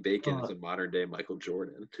Dwayne Bacon is a modern day Michael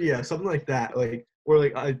Jordan. Yeah, something like that. Like, or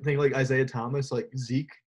like I think like Isaiah Thomas, like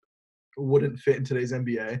Zeke, wouldn't fit in today's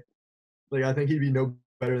NBA. Like, I think he'd be no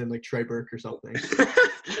better than like Trey Burke or something.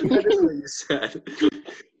 That is what you said,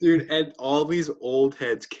 dude. And all these old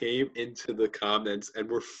heads came into the comments and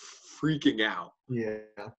were freaking out. Yeah.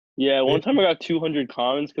 One time I got 200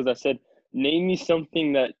 comments because I said, "Name me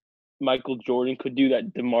something that Michael Jordan could do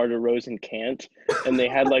that DeMar DeRozan can't," and they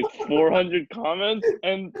had like 400 comments,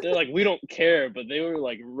 and they're like, "We don't care," but they were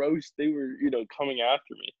like they were coming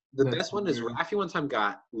after me. The best one is Rafi one time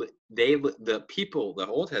the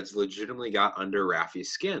old heads legitimately got under Rafi's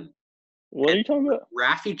skin. What are you talking about?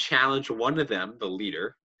 Rafi challenged one of them, the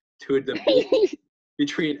leader, to a debate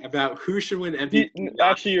between about who should win MVP.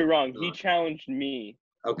 Actually, you're wrong. He challenged me.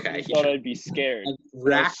 Okay. He thought I'd be scared. And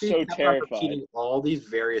Rafi so kept terrified. repeating all these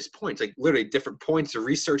various points, like literally different points of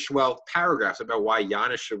research, paragraphs about why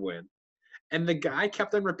Giannis should win. And the guy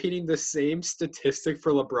kept on repeating the same statistic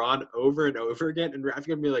for LeBron over and over again. And Rafi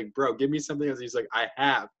would be like, "Bro, give me something else." He's like, "I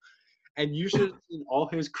have." And you should have seen all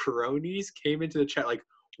his cronies came into the chat like,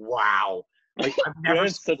 "Wow, like I've never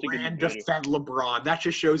seen defend LeBron." That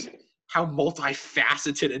just shows how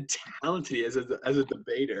multifaceted and talented he is as a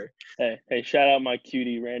debater. Hey, shout out my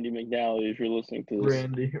cutie, Randy McNally, if you're listening to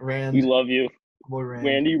this. Randy. We love you. Boy,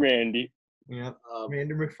 Randy. Yeah.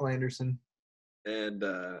 Randy McFlanderson. And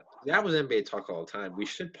that was NBA Talk All the Time. We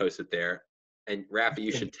should post it there. And Rafi,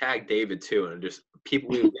 you should tag David too, and just people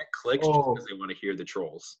will get clicks because they want to hear the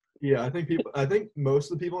trolls. Yeah, I think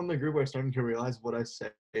most of the people in the group are starting to realize what I say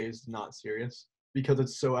is not serious because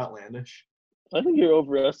it's so outlandish. I think you're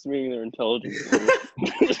overestimating their intelligence.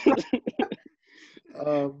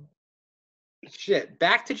 Shit.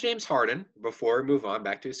 Back to James Harden. Before we move on,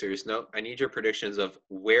 back to a serious note, I need your predictions of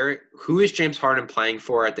who is James Harden playing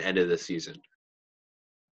for at the end of the season?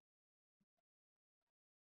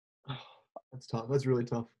 That's tough. That's really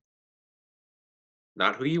tough.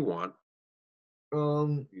 Not who you want.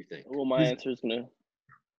 Who you think? Well, my answer is I think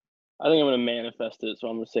I'm gonna manifest it, so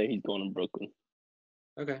I'm gonna say he's going to Brooklyn.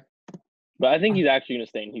 Okay. But I think he's actually gonna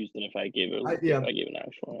stay in Houston if I gave an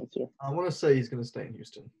actual answer. I want to say he's gonna stay in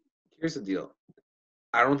Houston. Here's the deal.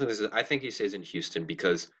 I think he stays in Houston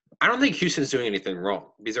because I don't think Houston's doing anything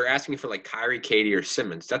wrong because they're asking for like Kyrie, Cudi, or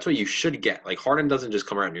Simmons. That's what you should get. Like Harden doesn't just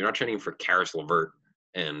come around. You're not trading for Karis LeVert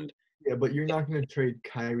and. Yeah, but you're not going to trade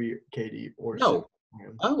Kyrie, KD, or no.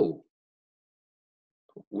 Simmons. Oh.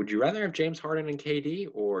 Would you rather have James Harden and KD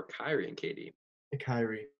or Kyrie and KD?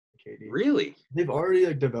 Kyrie, KD. Really? They've already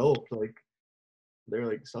like developed they're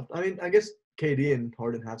like stuff. I mean, I guess KD and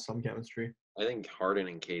Harden have some chemistry. I think Harden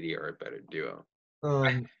and KD are a better duo.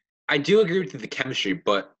 I do agree with the chemistry,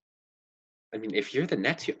 but I mean, if you're the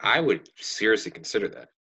Nets, I would seriously consider that.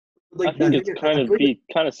 I think it's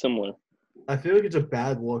kind of similar. I feel like it's a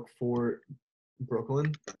bad look for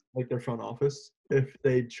Brooklyn, like their front office, if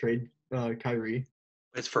they trade Kyrie.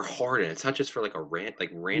 It's for Harden. It's not just for like a random.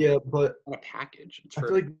 Yeah, but Not a package. It's I for.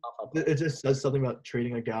 feel like it just says something about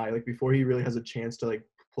trading a guy like before he really has a chance to like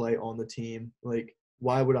play on the team. Like,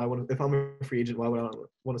 why would I want to? If I'm a free agent, why would I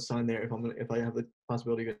want to sign there if I have the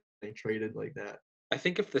possibility of getting traded like that? I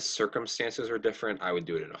think if the circumstances are different, I would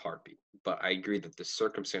do it in a heartbeat. But I agree that the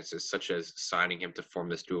circumstances, such as signing him to form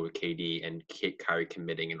this duo with KD and Kyrie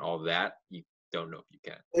committing and all that, you don't know if you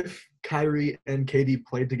can. If Kyrie and KD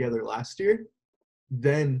played together last year,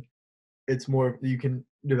 then it's more you can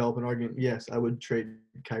develop an argument. Yes, I would trade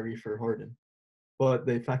Kyrie for Harden, but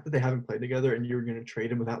the fact that they haven't played together and you're going to trade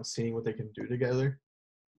him without seeing what they can do together,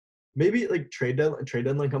 maybe like trade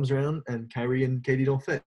deadline comes around and Kyrie and KD don't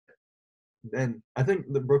fit. Then I think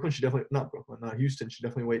Houston should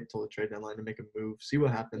definitely wait until the trade deadline to make a move, see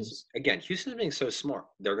what happens. Again, Houston's being so smart.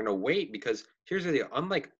 They're going to wait because here's the deal.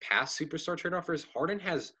 Unlike past superstar trade offers, Harden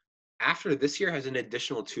has, after this year, has an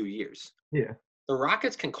additional 2 years. Yeah. The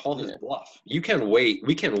Rockets can call his bluff. You can wait.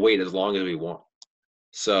 We can wait as long as we want.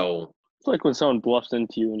 So it's like when someone bluffs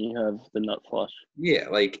into you and you have the nut flush. Yeah,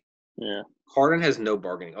 Harden has no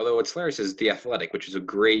bargaining. Although what's hilarious is The Athletic, which is a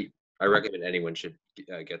great. I recommend anyone should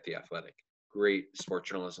get The Athletic. Great sports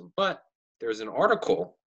journalism. But there's an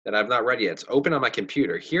article that I've not read yet. It's open on my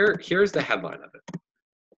computer. Here's the headline of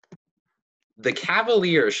it. The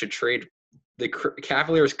Cavaliers should trade. The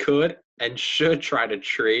Cavaliers could and should try to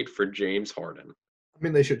trade for James Harden. I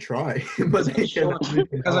mean, they should try, but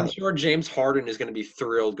because I'm sure James Harden is going to be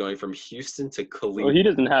thrilled going from Houston to Cleveland. Well, he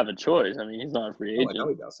doesn't have a choice. I mean, he's not a free agent. I know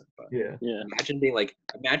he doesn't. But yeah.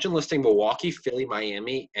 Imagine listing Milwaukee, Philly,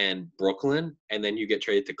 Miami, and Brooklyn, and then you get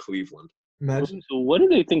traded to Cleveland. Imagine. So what do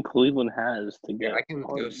they think Cleveland has to get? Yeah, I can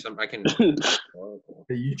go some. I can.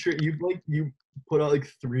 You put out like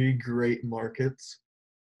 3 great markets,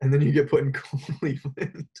 and then you get put in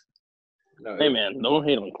Cleveland. No, hey man, don't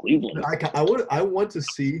hate on Cleveland. I want to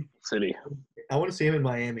see City. I want to see him in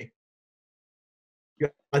Miami.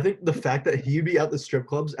 I think the fact that he'd be at the strip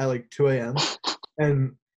clubs at like 2 a.m.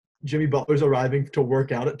 and Jimmy Butler's arriving to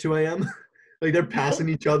work out at 2 a.m. Like they're passing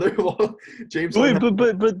each other while James. Wait,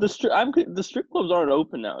 but the strip clubs aren't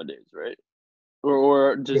open nowadays, right?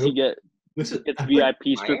 Or does he get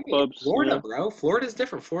VIP strip clubs? Florida, bro. Florida's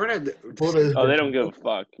different. Florida is they don't give a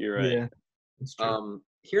fuck. You're right. Yeah. That's true.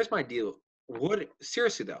 Here's my deal.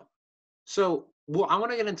 Seriously though? So I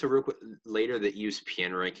want to get into real quick later the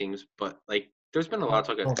ESPN rankings, but like there's been a lot of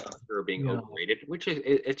talk about Tucker being overrated, which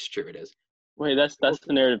it's true. It is. Wait, that's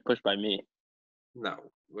the narrative pushed by me. No,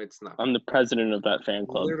 it's not. I'm the president of that fan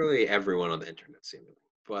club. Literally everyone on the internet seemingly,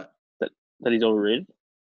 but that he's overrated.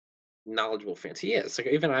 Knowledgeable fans, he is. Like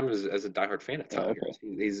even I'm as a diehard fan at times.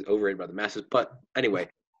 He's overrated by the masses. But anyway,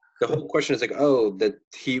 the whole question is like, that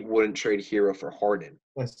he wouldn't trade Hero for Harden.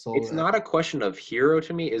 It's not a question of Hero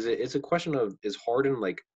to me. It's a question of is Harden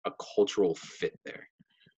like a cultural fit there?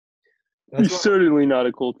 He's certainly not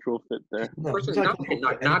a cultural fit there. No,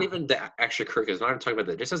 not even the extracurriculars. Not even talking about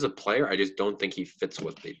that. Just as a player, I just don't think he fits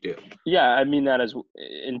what they do. Yeah, I mean that as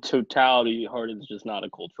in totality, Harden's just not a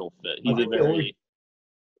cultural fit.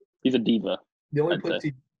 He's a diva. The only place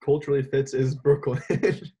he culturally fits is Brooklyn.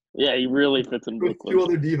 Yeah, he really fits in Brooklyn. 2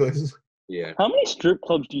 other divas. Yeah. How many strip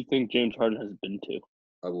clubs do you think James Harden has been to?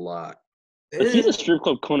 A lot. He's a strip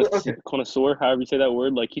club connoisseur, however you say that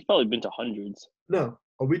word. Like he's probably been to hundreds. No,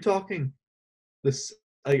 are we talking this?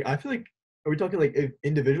 Like, I feel like are we talking like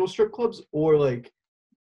individual strip clubs or like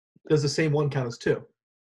does the same one count as 2?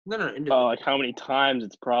 No. Like how many times?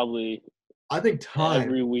 It's probably. I think time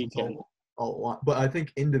every weekend. A lot, but I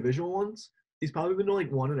think individual ones. He's probably been to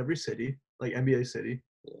like 1 in every city, like NBA city.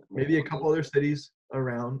 Yeah, maybe a couple other cities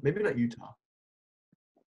around. Maybe not Utah.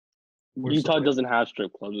 Utah doesn't have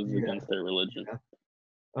strip clubs. It's against their religion.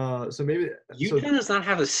 Yeah. So maybe Utah does not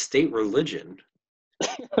have a state religion.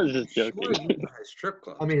 I was just joking. Sure, Utah has strip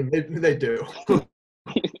clubs. I mean, they do.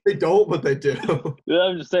 They don't, but they do. Yeah,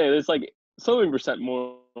 I'm just saying, it's like something percent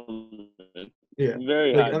more. Yeah,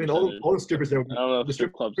 very high. I mean, all the strippers there. I don't know if the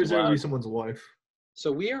strip clubs there would be someone's wife.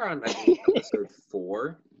 So we are on episode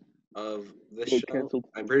 4 of this show. Canceled.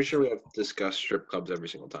 I'm pretty sure we have discussed strip clubs every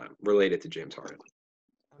single time related to James Harden.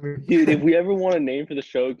 Dude, if we ever want a name for the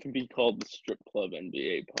show, it can be called the Strip Club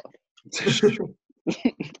NBA Pod.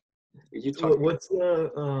 What's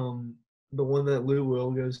the one that Lou Will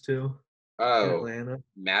goes to? Oh, Atlanta,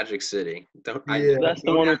 Magic City. That's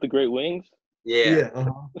the one with the great wings. Yeah.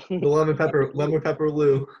 The lemon pepper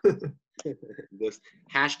Lou. This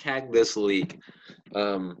this league.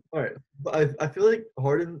 All right, but I feel like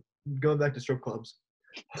Harden going back to strip clubs.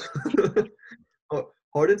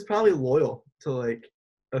 Harden's probably loyal to like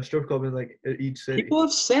a strip club in like each city. People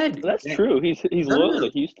have said That's true. He's No, loyal no. to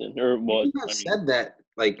Houston, or was. People have said that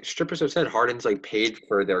like strippers have said Harden's like paid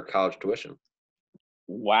for their college tuition.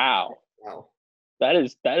 Wow, Wow. that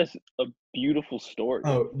is a beautiful story.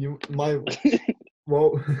 Oh,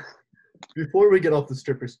 well, before we get off the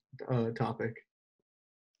strippers topic,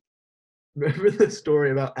 remember the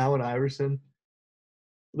story about Allen Iverson?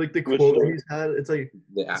 Like the Which quote story? he's had, it's like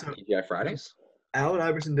The so, TGI Fridays. Allen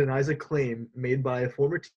Iverson denies a claim made by a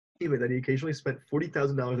former teammate that he occasionally spent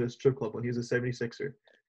 $40,000 at a strip club when he was a 76er.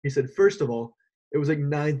 He said, first of all, it was like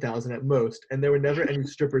 9,000 at most, and there were never any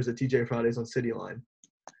strippers at TGI Fridays on City Line.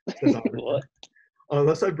 Says Iverson. What?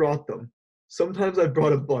 Unless I brought them. Sometimes I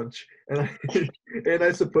brought a bunch, and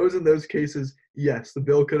I suppose in those cases, yes, the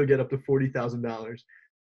bill could have get up to $40,000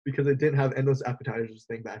 because they didn't have endless appetizers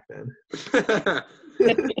thing back then.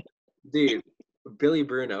 Dude, Billy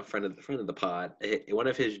Bruno, friend of the pod, one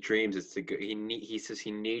of his dreams is to go. He says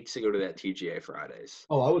he needs to go to that TGA Fridays.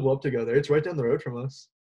 Oh, I would love to go there. It's right down the road from us.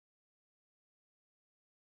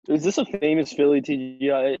 Is this a famous Philly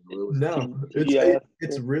TGI? No, TGIF?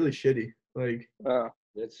 it's really shitty. Like,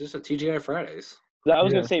 It's just a TGI Fridays. I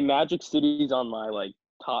was gonna say Magic City's on my like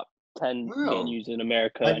top 10 Wow. venues in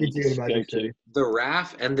America. I need to go to Magic to. City. The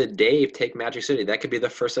Raf and the Dave take Magic City. That could be the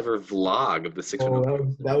first ever vlog of the 600.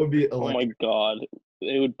 Oh, that would be Oh electric. my god,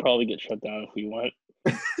 it would probably get shut down if we went.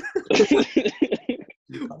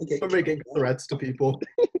 We're making threats to people.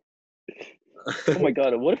 Oh my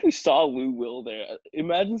god, what if we saw Lou Will there?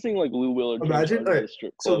 Imagine seeing like Lou Will or James Imagine, Harden at alright, a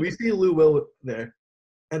strip so club. we see Lou Will there,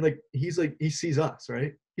 and like he sees us,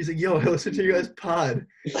 right? He's like, "Yo, I listen to your guys' pod."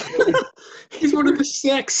 He's one of the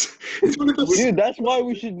six. He's one of the Dude, that's why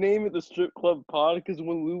we should name it the Strip Club Pod, because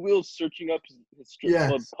when Lou Will's searching up his Strip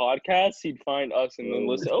Club podcast, he'd find us and then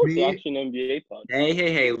listen. Oh, it's actually an NBA pod.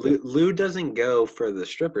 Hey. Lou doesn't go for the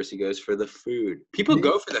strippers. He goes for the food. People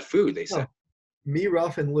go for the food, they say. Me,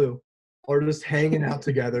 Rafi, and Lou are just hanging out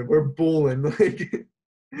together. We're bowling. Like,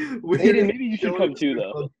 Aidan, maybe you should come too,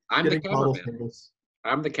 though. I'm the cameraman.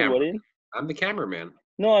 I'm the cameraman.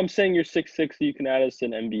 No, I'm saying you're 6'6", so you can add us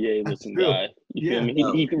an NBA-looking guy. You feel me?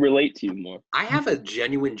 He can relate to you more. I have a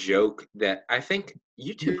genuine joke that I think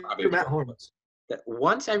you two probably Matt Harmons. That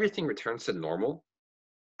once everything returns to normal,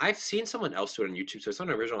 I've seen someone else do it on YouTube, so it's not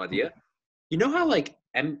an original idea. You know how like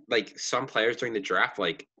some players during the draft,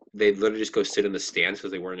 like they literally just go sit in the stands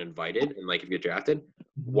because they weren't invited, and like if you get drafted,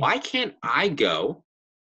 why can't I go?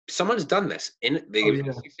 Someone's done this in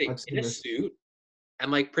a suit.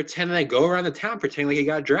 And like pretend I go around the town pretending like he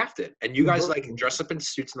got drafted, and you guys like dress up in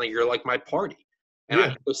suits and like you're like my party, and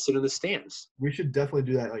I go sit in the stands. We should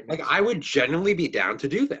definitely do that. Like I would genuinely be down to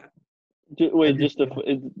do that. Wait,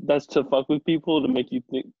 that's to fuck with people to make you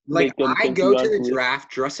think. Like I go to the draft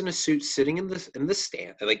dressed in a suit, sitting in the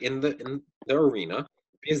stand, like in the arena,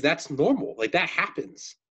 because that's normal. Like that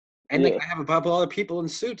happens, and like I have a couple other people in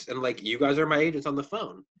suits, and like you guys are my agents on the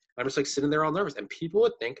phone. I'm just like sitting there all nervous, and people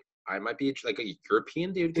would think I might be like a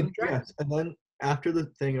European dude getting drafted. Yes, and then after the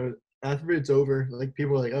thing, after it's over, like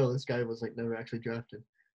people are like, "Oh, this guy was like never actually drafted,"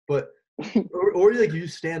 but or like you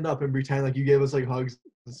stand up and pretend like you gave us like hugs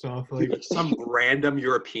and stuff. Like some random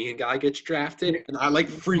European guy gets drafted, and I like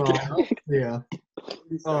freak out. Yeah.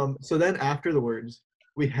 So then afterwards,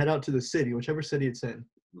 we head out to the city, whichever city it's in,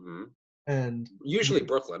 and usually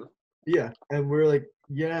Brooklyn. Yeah, and we're like,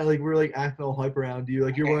 we're like acting all hype around you,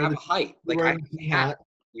 like you're wearing the height, like I hat.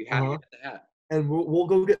 You have to get the hat. And we'll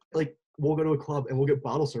go get we'll go to a club and we'll get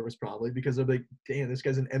bottle service probably because they're like, damn, this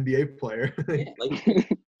guy's an NBA player.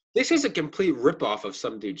 This is a complete ripoff of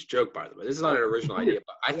some dude's joke, by the way. This is not an original idea,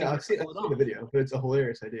 but I think I've seen the video, but it's a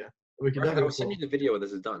hilarious idea. We can I'll send you the video when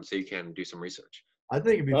this is done, so you can do some research. I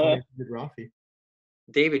think it'd be funny if you did Rafi.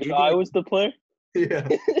 David, if I was the player. Yeah.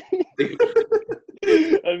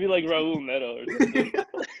 I'd be like Raul Neto or something.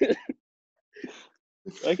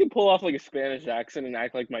 I can pull off like a Spanish accent and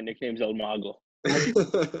act like my nickname's El Mago.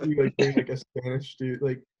 You like being like a Spanish dude,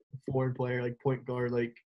 like foreign player, like point guard,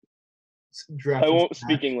 like draft. I won't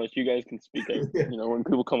speak English. You guys can speak it. You know, when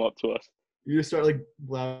people come up to us. You just start like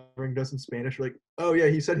blabbering us in Spanish. We're like, oh yeah,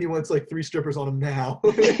 he said he wants like 3 strippers on him now.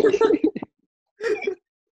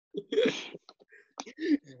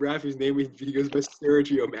 Rafi's name he goes by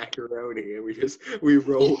Sergio Macaroni, and we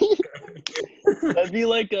roll. That'd be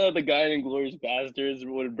like the guy in Inglourious Bastards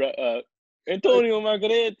would Antonio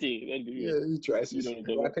Margaretti. Yeah, he tries to speak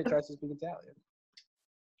Italian.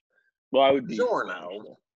 Well, I would be.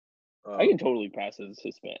 Giorno. I can totally pass as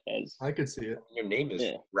Hispanic. I could see it. Your name is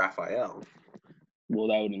Raphael. Well,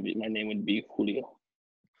 that wouldn't be. My name would be Julio.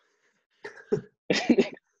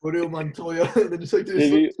 Julio Montoya, and then just like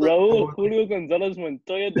Raul Julio Gonzalez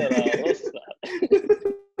Montoya de la Rosa.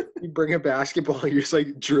 bring a basketball and you just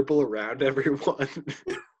like dribble around everyone.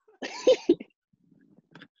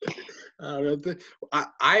 I don't know.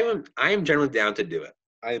 I am generally down to do it.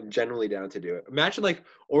 I am generally down to do it. Imagine like,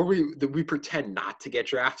 or we pretend not to get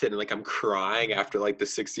drafted and like I'm crying after like the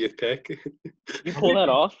 60th pick. You pull that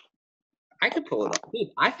off? I could pull it off. Dude,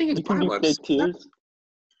 I think it's You can do violence. fake tears.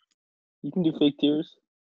 You can do fake tears.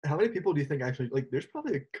 How many people do you think actually like? There's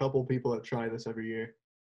probably a couple people that try this every year.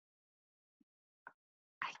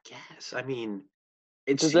 I guess. I mean,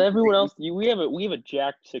 Does everyone else? We have a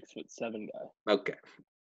jacked 6'7" guy. Okay.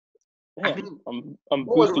 Yeah, I mean, I'm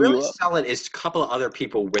what would boosting really you up. sell it is a couple of other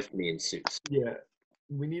people with me in suits. Yeah,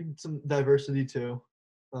 we need some diversity too.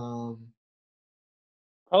 Probably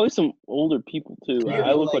some older people too. Yeah,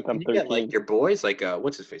 I look like I'm you 13. get like your boys, like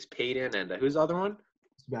what's his face, Peyton, and who's the other one?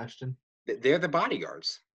 Sebastian. They're the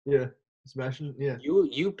bodyguards. Yeah, Sebastian. Yeah.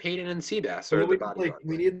 You Peyton and Seabass are the bodyguards.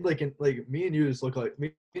 We need like me and you just look like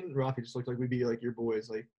me and Rafi just look like we'd be like your boys.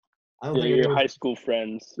 Like I don't Yeah, think your high school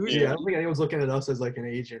friends. Yeah, I don't think anyone's looking at us as like an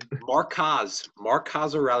agent. Mark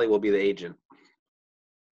Cazarelli will be the agent.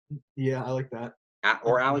 Yeah, I like that.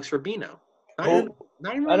 Or Alex Rubino. I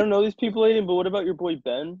don't know these people, Aidan, but what about your boy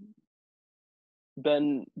Ben?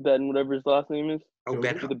 Ben, whatever his last name is. Oh,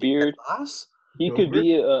 Ben with the beard. Haas? He could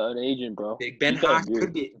be an agent, bro. Big Ben Haas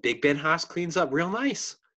could be. Big Ben Haas cleans up real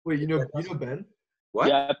nice. Wait, you know Ben? What?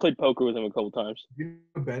 Yeah, I played poker with him a couple times. You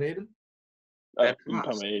know Ben, Aidan? Ben You're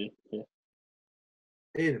talking about Aidan. Yeah.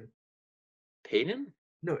 Aidan. Peyton?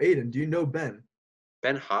 No, Aidan. Do you know Ben?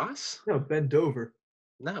 Ben Haas? No, Ben Dover.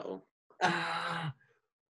 No.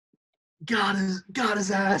 Got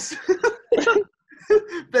his ass.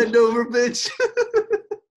 Bend over, bitch.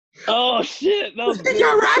 Oh shit! That was good.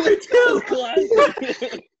 Yeah, Rafi too.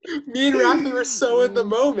 Classic. Me and Rafi were so in the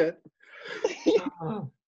moment.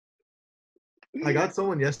 I got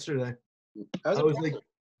someone yesterday. I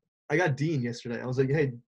got Dean yesterday. I was like,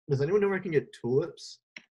 hey, does anyone know where I can get tulips?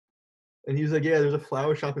 And he was like, yeah, there's a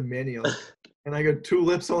flower shop in Manio. And I got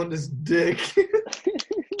tulips on his dick.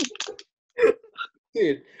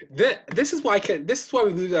 Dude, this is why we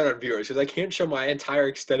lose out on viewers, because I can't show my entire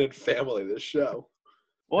extended family this show.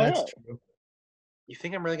 Why That's not? true. You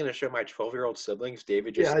think I'm really gonna show my 12-year-old siblings?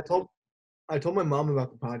 David just I told my mom about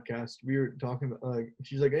the podcast. We were talking about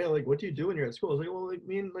she's like, hey, like what do you do when you're at school? I was like, well, like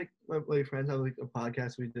me and like my friends have like a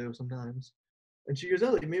podcast we do sometimes. And she goes,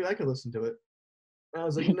 oh, like maybe I could listen to it. And I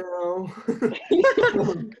was like, no.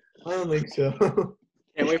 I don't think so.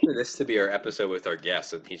 Can't wait for this to be our episode with our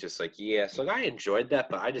guests, and he's just like, yeah, so I enjoyed that,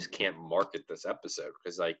 but I just can't market this episode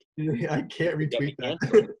because like I can't retweet that.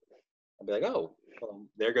 I'd be like, oh, well,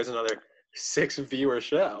 there goes another 6-viewer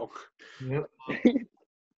show. Yep.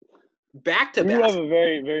 Back to You have a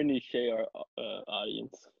very, very niche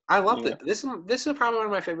audience. I love it. This is probably one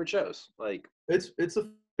of my favorite shows. Like it's a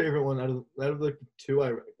favorite one out of the two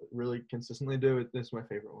I really consistently do. This is my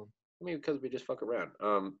favorite one. I mean, because we just fuck around.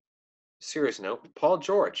 Serious note, Paul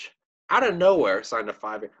George out of nowhere signed a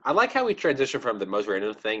 5-year. I like how we transition from the most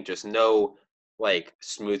random thing, just no like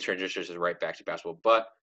smooth transitions right back to basketball. But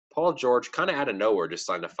Paul George kind of out of nowhere just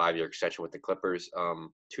signed a 5-year extension with the Clippers,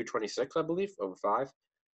 $226, I believe, over 5.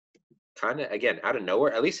 Kind of again out of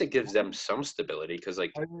nowhere. At least it gives them some stability because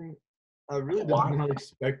like I really did not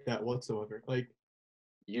expect that whatsoever. Like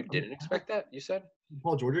you didn't expect that, you said?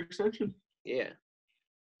 Paul George extension? Yeah.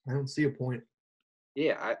 I don't see a point.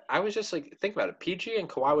 Yeah, I was just like, think about it. PG and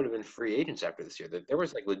Kawhi would have been free agents after this year. There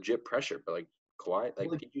was like legit pressure, but like Kawhi,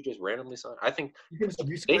 like PG just randomly signed. I think if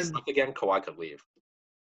they suck again, Kawhi could leave.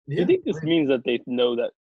 Yeah, do you think this means that they know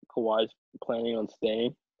that Kawhi's planning on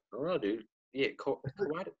staying? I don't know, dude. Yeah,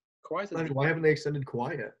 Kawhi's. Why haven't they extended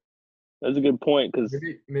Kawhi yet? That's a good point because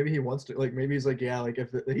maybe he wants to. Like maybe he's like, yeah, like if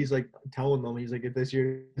he's like telling them, he's like, if this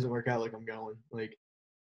year doesn't work out, like I'm going. Like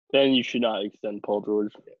then you should not extend Paul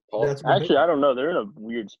George. Actually, I don't know. They're in a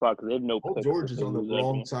weird spot because they have no. Paul George is on the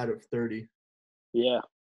wrong side of 30. Yeah,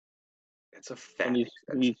 it's a fact.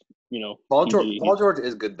 And he's Paul George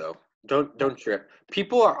is good though. Don't trip.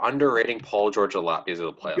 People are underrating Paul George a lot because of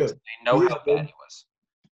the playoffs. They know how bad he was.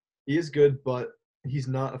 He is good, but he's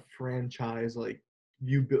not a franchise like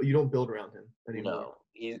you don't build around him anymore. No,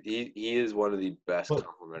 he is one of the best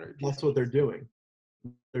complementary pieces. That's what they're doing.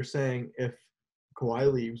 They're saying if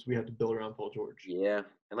Kawhi leaves, we have to build around Paul George. Yeah,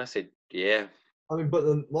 yeah. I mean, but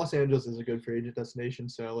Los Angeles is a good free agent destination,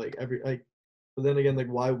 so but then again, like,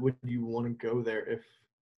 why would you want to go there if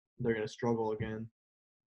they're gonna struggle again?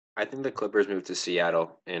 I think the Clippers moved to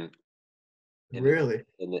Seattle in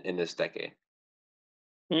this decade.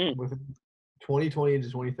 With 2020 to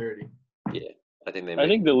 2030. Yeah, I think they I make.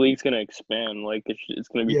 think the league's gonna expand. Like it's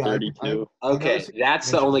gonna be Yeah, 32. I've never Okay, seen that's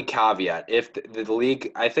the expansion. only caveat. If the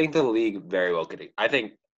league, I think the league very well could. I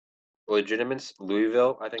think legitimate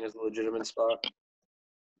Louisville, I think is a legitimate spot.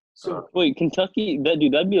 So Wait, Kentucky?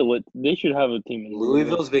 That'd be a lit. They should have a team in Louisville.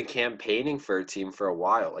 Louisville's been campaigning for a team for a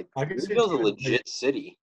while. Like I could see a Louisville's a team in legit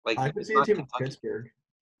city. Like I could it's see a not team in Kentucky. Pittsburgh.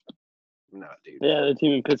 No, dude. Yeah, the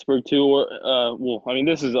team in Pittsburgh too. Or well, I mean,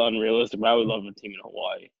 this is unrealistic, but I would love a team in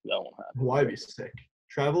Hawaii. That won't happen. Hawaii be sick.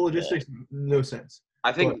 Travel logistics, no sense.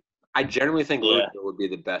 I think I generally think Yeah. Louisville would be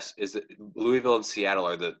the best. Is that Louisville and Seattle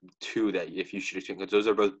are the two that if you should expect because those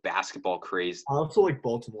are both basketball crazed. I also like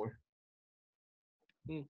Baltimore.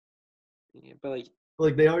 Yeah, but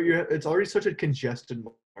Like they are, it's already such a congested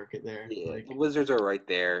market there. yeah, Like the Wizards are right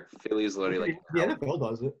there. Philly's literally the like NFL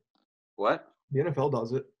does it. what? The NFL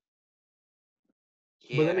does it.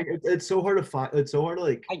 But Yeah, then it's so hard to find. It's so hard to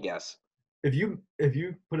like I guess. if you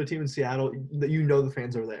put a team in Seattle, that you know the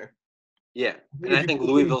fans are there. Yeah, and If I you think put a team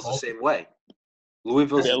in Louisville's the Baltimore, same way.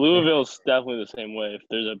 Louisville's Yeah, Louisville's definitely the same way. If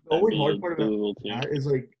there's a the only NBA hard part about Louisville team, that is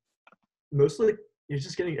like mostly you're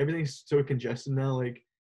just getting everything's so congested now. Like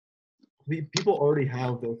people already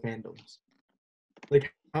have their fandoms.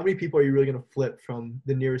 Like how many people are you really gonna flip from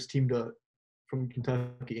the nearest team from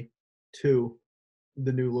Kentucky to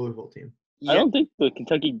the new Louisville team? I yeah. don't think the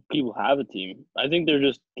Kentucky people have a team. I think they're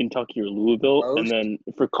just Kentucky or Louisville, and Most then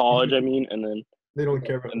for college, I mean, and then They don't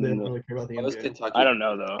care about. And They then don't really care about the most NBA. Kentucky I don't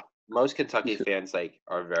know though. most Kentucky fans like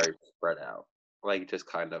are very spread out. Like just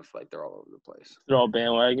kind of like they're all over the place. They're all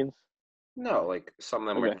bandwagons. No, like some of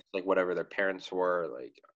them are Okay. just like whatever their parents were.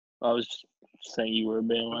 Like I was just saying you were a I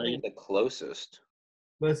bandwagon. think the closest.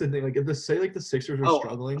 But that's the thing. Like if the Sixers are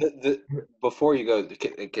struggling, Before you go,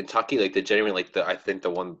 Kentucky, like the genuine, like I think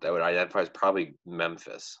the one that would identify is probably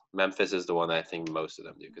Memphis. Memphis is the one that I think most of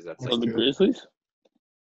them do because that's That's Oh, like the true. Grizzlies?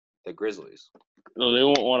 the Grizzlies. No, they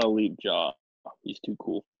won't want to leave Ja. He's too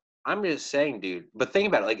cool. I'm just saying, dude. But think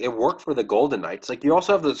about it. Like it worked for the Golden Knights. Like you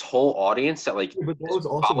also have this whole audience that like but that just was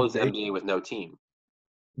also follows Vegas. NBA with no team.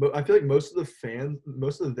 But I feel like most of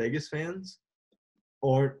the Vegas fans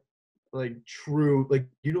aren't like true. Like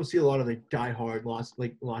you don't see a lot of like diehard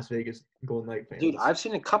Las Vegas Golden Knight fans. Dude, I've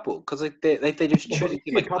seen a couple because like they just Yeah, choose but a you team.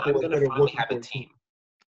 see a Like couple I'm that gonna are finally looking have for a a team. team.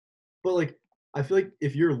 But like I feel like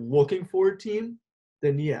if you're looking for a team,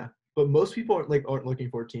 then yeah. But most people aren't looking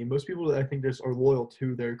for a team. Most people I think just are loyal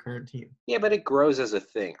to their current team. Yeah, but it grows as a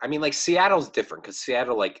thing. I mean, like Seattle's different because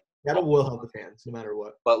Seattle, like, Seattle will have the fans no matter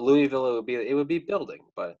what. but Louisville, it would be building.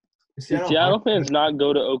 But Did Seattle Seattle fans not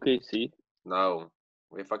go to OKC? no,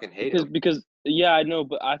 we fucking hate Because it. because yeah, I know,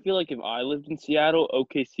 but I feel like if I lived in Seattle,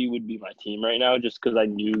 OKC would be my team right now, just because I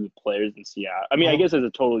knew the players in Seattle. I mean, I guess it's a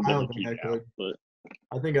totally I don't different think team I now, could. but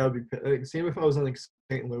I think I would be like, same if I was in like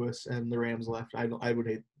St. Louis and the Rams left. I would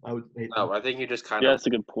hate No, them. I think you just kind yeah, of that's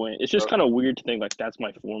a good point. It's just kind of weird to think like that's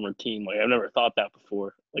my former team. Like I've never thought that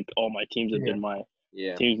before. Like all my teams have Yeah. been my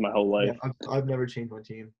yeah. teams my whole life. Yeah, I've never changed my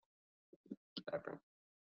team. Whatever.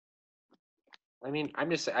 I mean,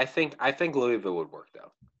 I think Louisville would work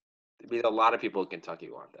though. There'd be a lot of people in Kentucky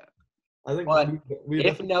want that. I think But we if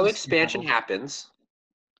definitely no see expansion Seattle. happens,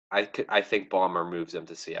 I think Ballmer moves them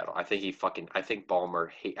to Seattle. I think Ballmer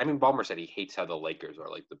Ballmer said he hates how the Lakers are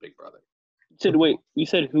like the big brother. You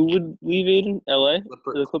said who would leave Aidan? LA?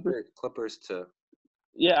 The Clippers? Clippers to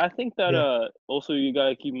Yeah, I think that Yeah. Also you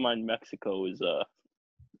gotta keep in mind Mexico is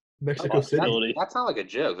Mexico City. possibility. That's not like a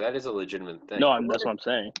joke. That is a legitimate thing. No, that's what I'm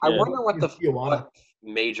saying. I Yeah. wonder what Tijuana. what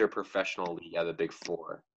major professional league out of the Big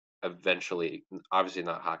Four eventually, obviously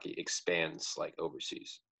not hockey, expands like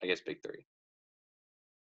overseas. I guess Big Three.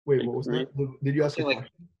 Wait, Big what was three. that? Did you ask a Like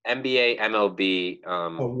question? NBA, MLB,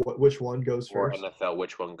 Which one goes or first? NFL.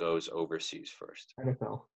 Which one goes overseas first?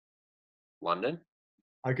 NFL. London.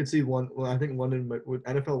 I could see one. Well, I think London would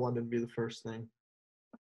NFL London be the first thing.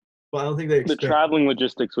 But I don't think they The expand. traveling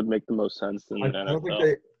logistics would make the most sense than the I don't think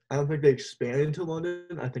NFL. I don't think they expand into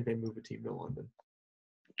London. I think they move a team to London.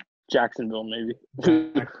 Jacksonville, maybe.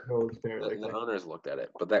 Jacksonville is very The likely. owners looked at it,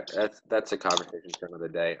 but that's a conversation for another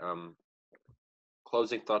day.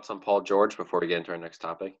 Closing thoughts on Paul George before we get into our next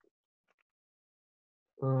topic,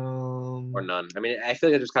 or none? I mean, I feel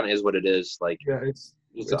like it just kind of is what it is. Like, Yeah, it's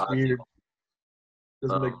odd weird. deal.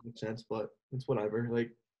 Doesn't make much sense, but it's whatever.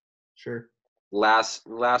 Like, sure. Last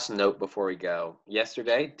note before we go.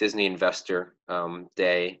 Yesterday, Disney Investor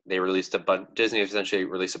Day. They released Disney essentially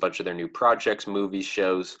released a bunch of their new projects, movies,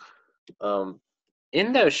 shows.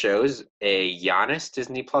 In those shows, a Giannis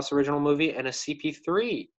Disney Plus original movie and a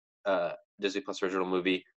CP3 Disney Plus original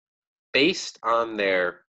movie based on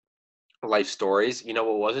their life stories. You know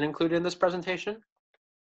what wasn't included in this presentation?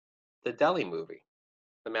 The Deli movie.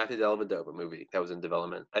 The Matthew Dellavedova movie that was in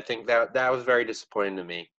development. I think that was very disappointing to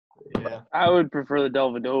me. Yeah. I would prefer the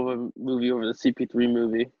Dellavedova movie over the CP3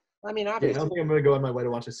 movie. I mean, Yeah, I obviously, don't think I'm gonna go out of my way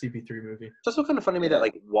to watch a CP3 movie. it's also kind of funny to me Yeah. that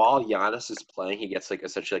like while Giannis is playing, he gets like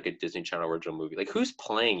essentially like a Disney Channel original movie. Like, who's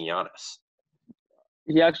playing Giannis?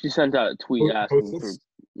 He actually sent out a tweet asking for, Hostess?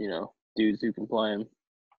 dudes who can play him.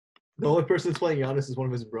 The only person that's playing Giannis is one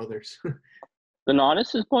of his brothers. The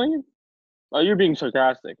Giannis is playing him? Oh, you're being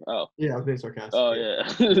sarcastic. Oh. Yeah, I was being sarcastic. Oh, yeah.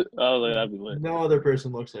 Oh, like, that'd be lit. No other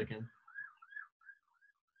person looks like him.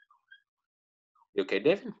 You okay,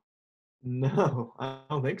 David? No, I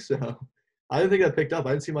don't think so. I didn't think that picked up. I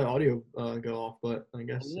didn't see my audio go off, but I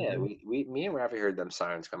guess. Yeah, me and Rafi heard them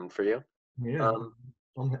sirens coming for you. Yeah.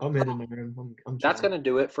 I'm hitting there. I'm That's trying. gonna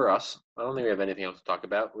do it for us. I don't think we have anything else to talk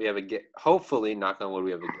about. We have hopefully, knock on wood,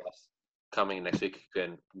 we have a guest coming next week who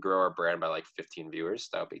can grow our brand by like 15 viewers.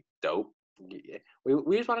 That would be dope. Yeah.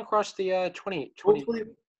 We just want to cross the 20. Hopefully,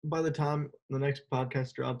 by the time the next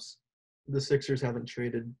podcast drops, the Sixers haven't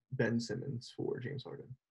traded Ben Simmons for James Harden.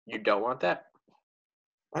 You don't want that?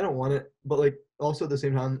 I don't want it, but like also at the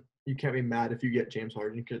same time, you can't be mad if you get James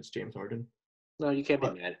Harden because it's James Harden. No, you can't be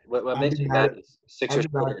mad. What I'd makes be me mad mad is Sixers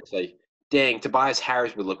Twitter. It's like, dang, Tobias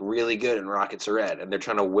Harris would look really good in Rockets Red, and they're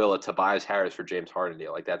trying to will a Tobias Harris for James Harden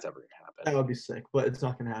deal. Like, that's ever going to happen. That would be sick, but it's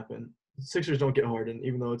not going to happen. The Sixers don't get Harden,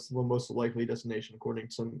 even though it's the most likely destination according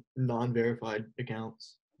to some non-verified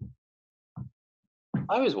accounts.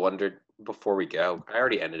 I always wondered before we go. I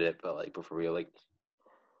already ended it, but like before we go, like,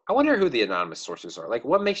 I wonder who the anonymous sources are. Like,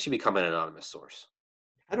 what makes you become an anonymous source?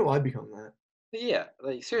 How do I become that? Yeah,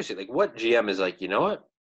 like seriously, like what GM is like, you know what?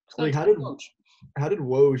 Like, how did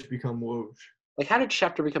Woj become Woj? Like, how did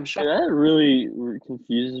Schefter become Schefter? That really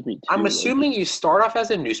confuses me too. I'm assuming you start off as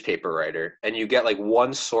a newspaper writer and you get like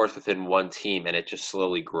one source within one team and it just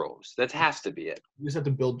slowly grows. That has to be it. You just have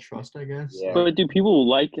to build trust, I guess. Yeah. But do people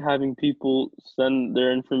like having people send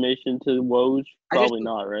their information to Woj? Probably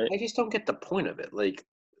not, right? I just don't get the point of it. Like,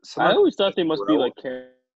 I always thought they must be like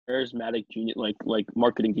charismatic genius, like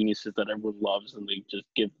marketing geniuses that everyone loves, and they just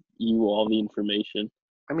give you all the information.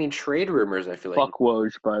 I mean, trade rumors. I feel like fuck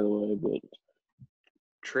Woj, by the way, but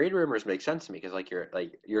trade rumors make sense to me because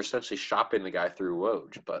you're essentially shopping the guy through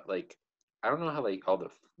Woj, but like I don't know how like all the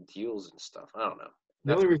deals and stuff. I don't know.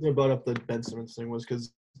 The only reason I brought up the Ben Simmons thing was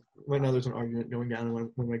because right now there's an argument going down in one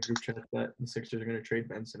of my group chats that the Sixers are going to trade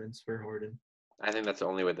Ben Simmons for Harden. I think that's the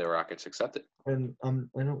only way the Rockets accept it. And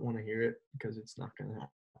I don't want to hear it because it's not going to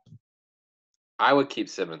happen. I would keep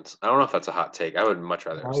Simmons. I don't know if that's a hot take. I would much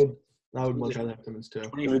rather. I would much rather have Simmons too.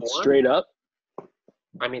 Straight up.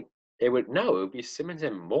 I mean, it would be Simmons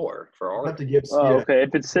and more for all. Okay.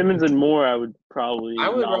 If it's Simmons and more, I would probably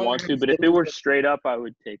not want to. But if it were straight up, I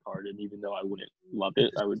would take Harden, even though I wouldn't love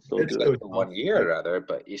it. I would still do it. For 1 year, rather.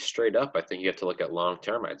 But he's straight up. I think you have to look at long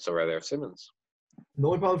term. I'd still rather have Simmons. The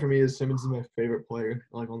only problem for me is Simmons is my favorite player,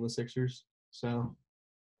 like on the Sixers. So,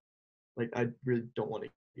 like, I really don't want to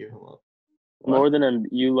give him up.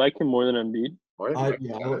 You like him more than Embiid?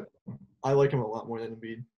 I like him a lot more than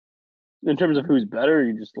Embiid. In terms of who's better,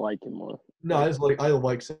 you just like him more. No, I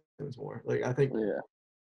like Simmons more. Like I think. Yeah.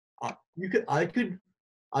 I think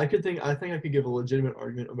I could give a legitimate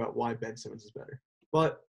argument about why Ben Simmons is better,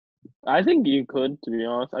 but I think you could, to be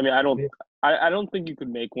honest. I mean, I don't think you could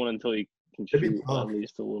make one until you can shoot at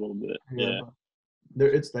least a little bit. Yeah.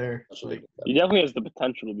 It's there. Like, he definitely has the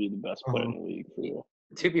potential to be the best player in the league for real.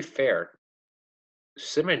 To be fair,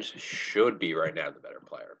 Simmons should be right now the better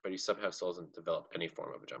player, but he somehow still hasn't developed any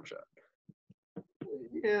form of a jump shot.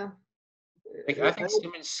 Yeah. Like, I think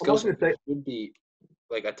Simmons' skill set would be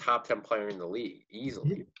like a top 10 player in the league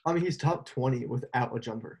easily. I mean, he's top 20 without a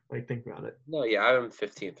jumper. Like, think about it. No, yeah, I'm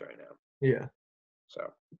 15th right now. Yeah.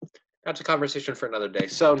 So that's a conversation for another day.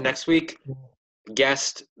 So next week,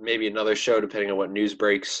 guest, maybe another show, depending on what news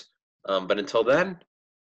breaks. But until then,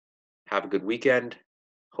 have a good weekend.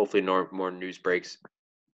 Hopefully more news breaks.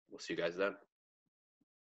 We'll see you guys then.